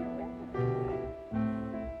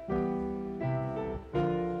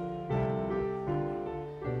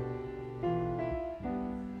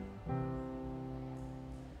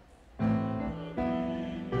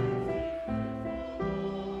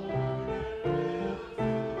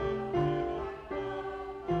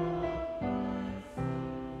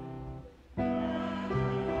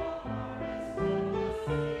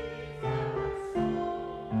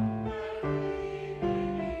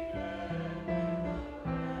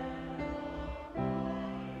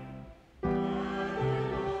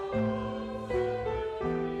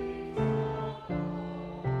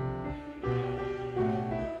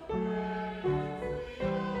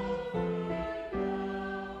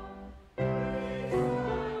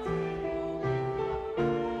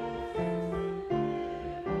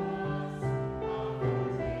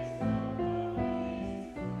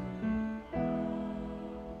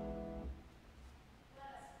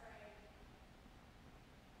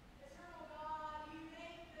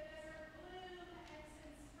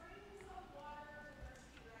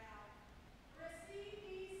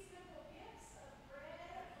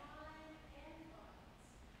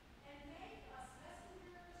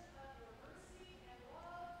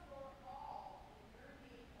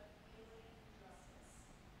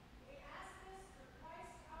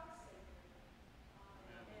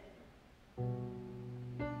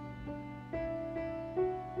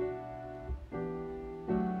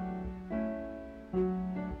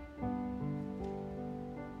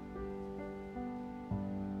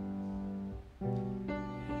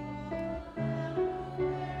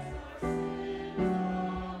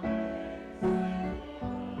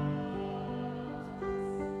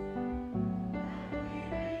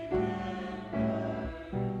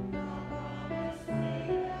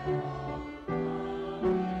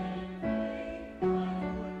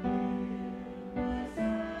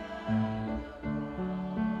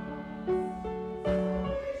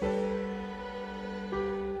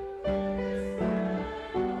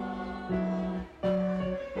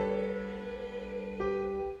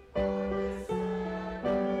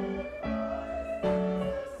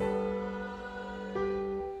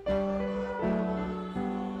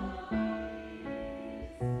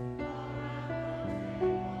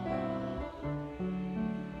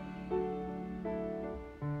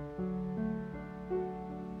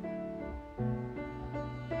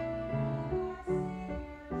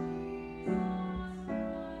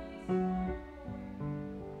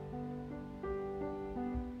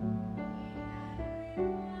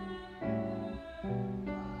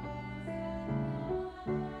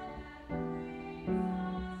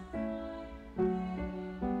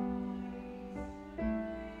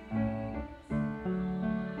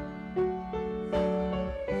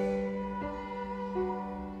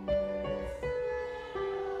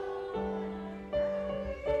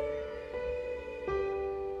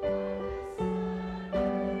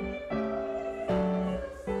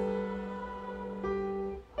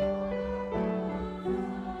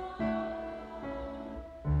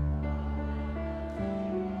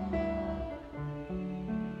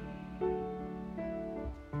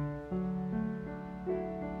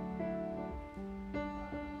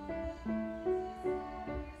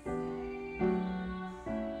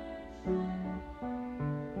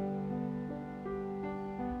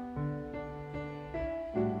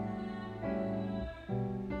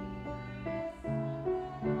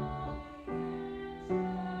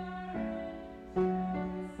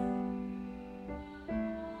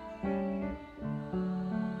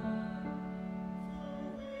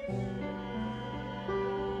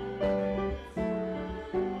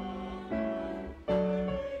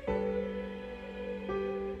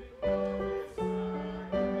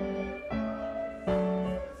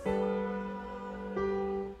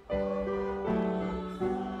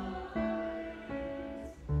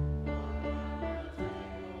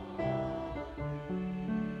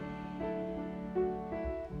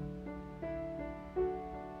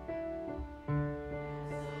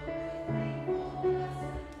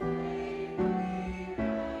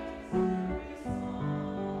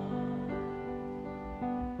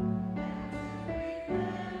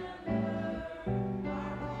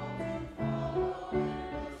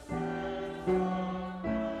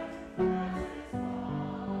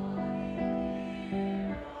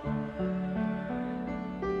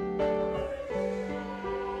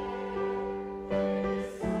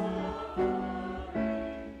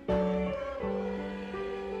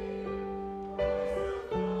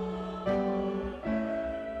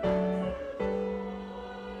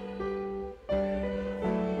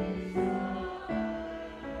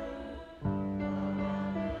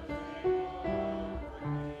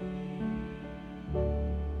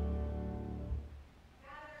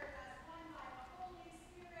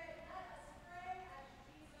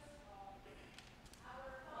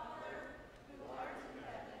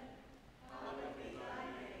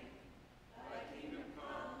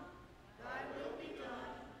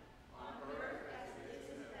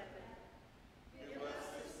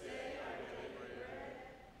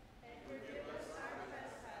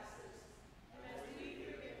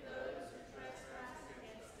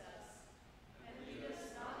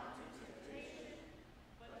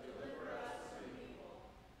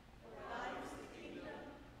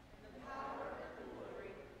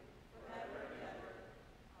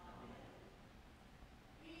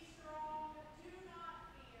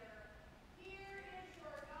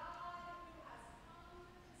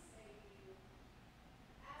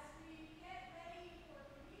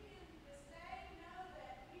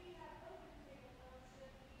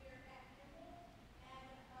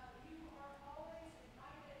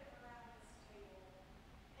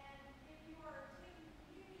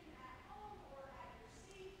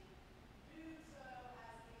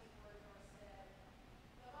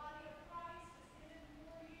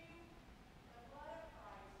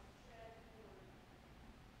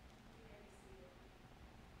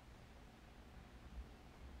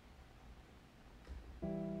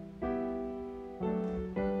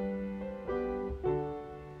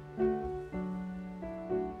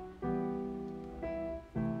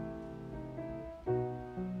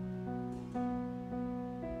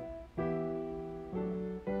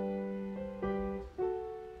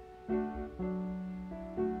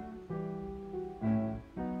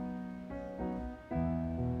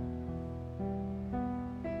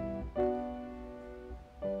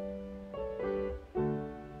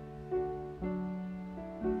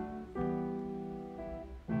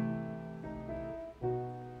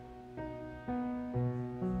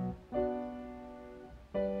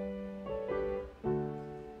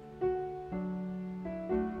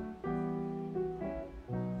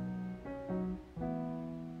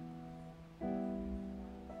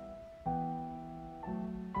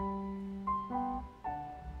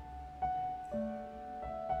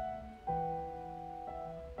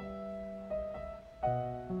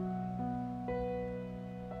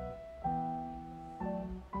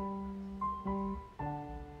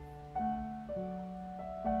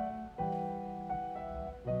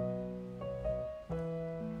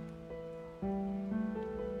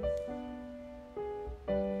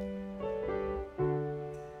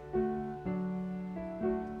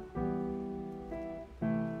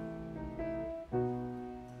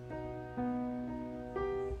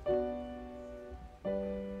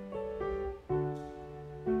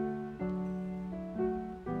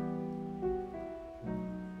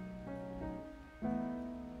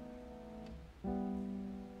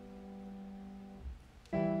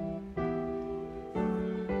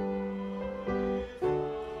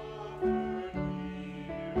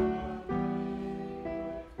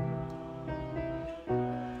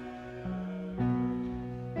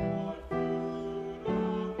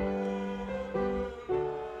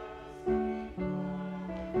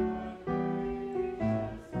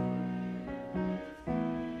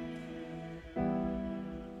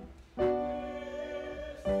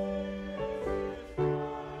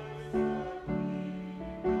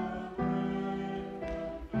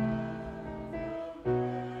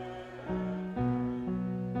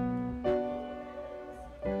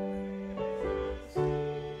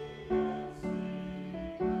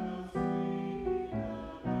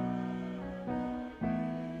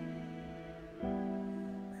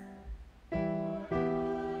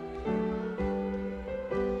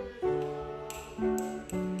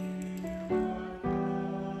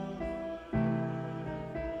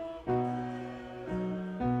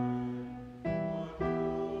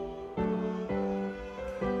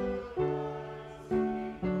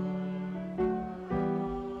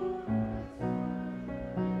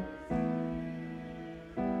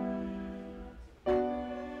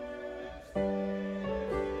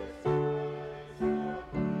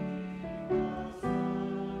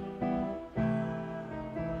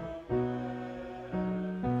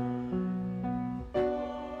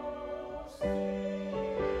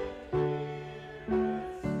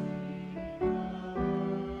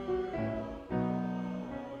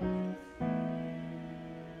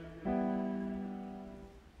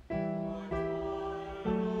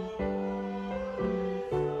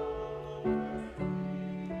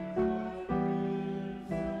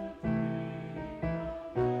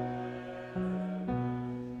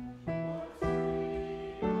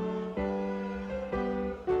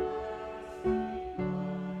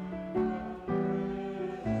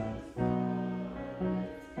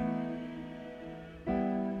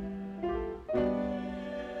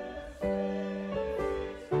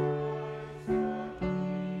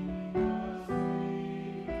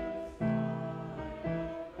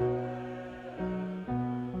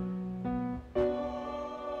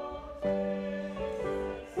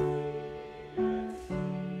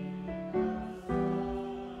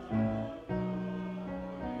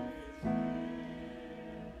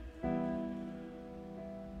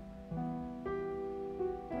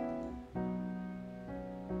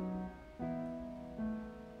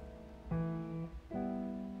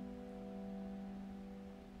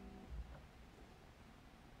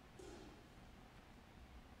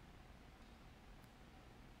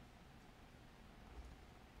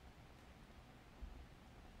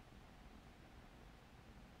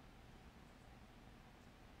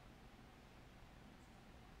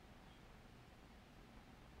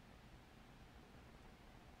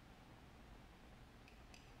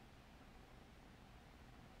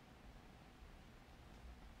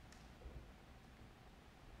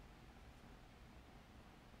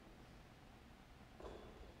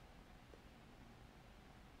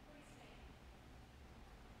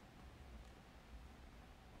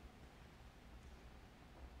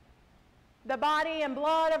 the body and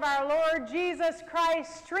blood of our Lord Jesus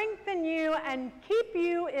Christ strengthen you and keep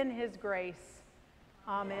you in his grace.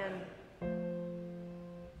 Amen.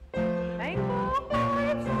 Thankful for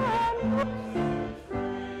its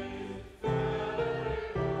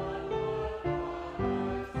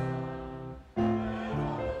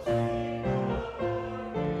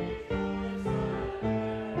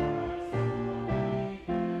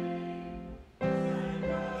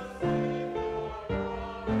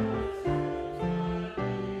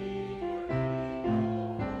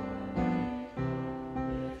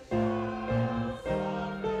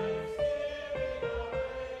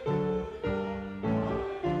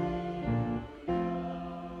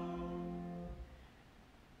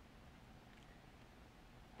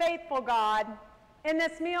Faithful God, in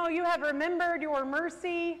this meal you have remembered your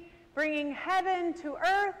mercy, bringing heaven to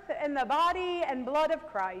earth in the body and blood of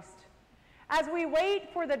Christ. As we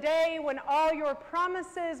wait for the day when all your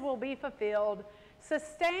promises will be fulfilled,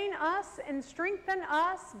 sustain us and strengthen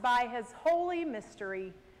us by his holy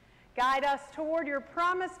mystery. Guide us toward your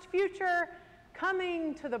promised future,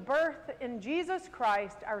 coming to the birth in Jesus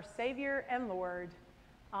Christ, our Savior and Lord.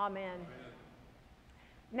 Amen.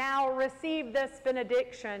 Now receive this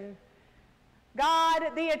benediction.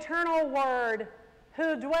 God, the eternal Word,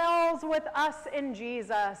 who dwells with us in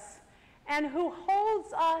Jesus, and who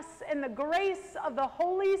holds us in the grace of the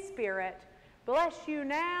Holy Spirit, bless you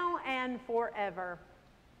now and forever.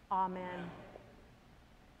 Amen.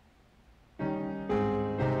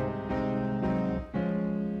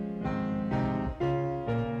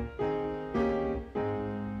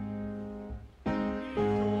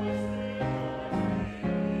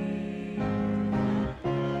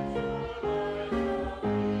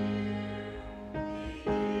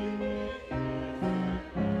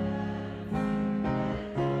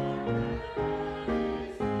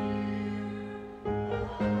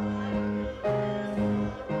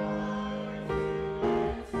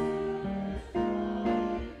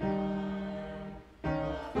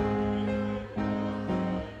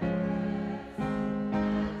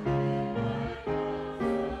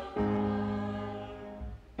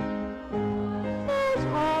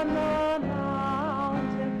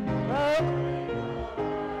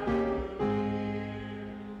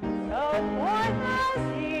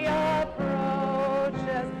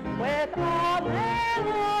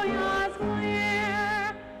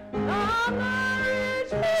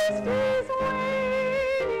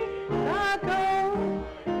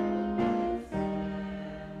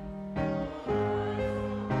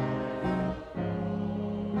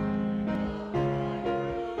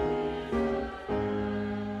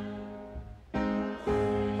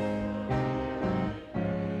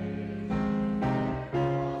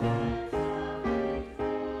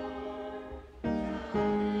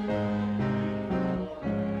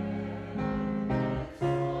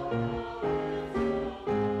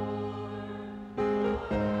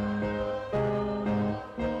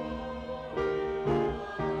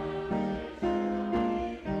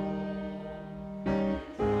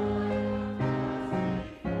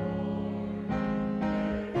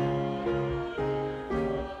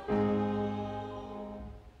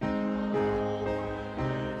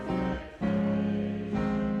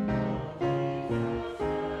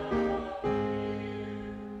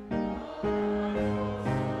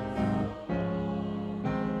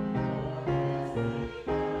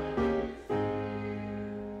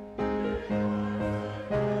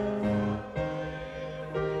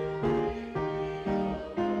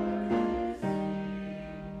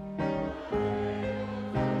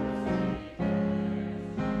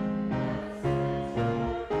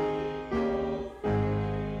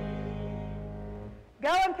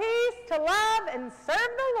 Go in peace to love and serve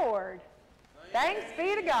the Lord. Thanks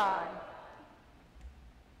be to God.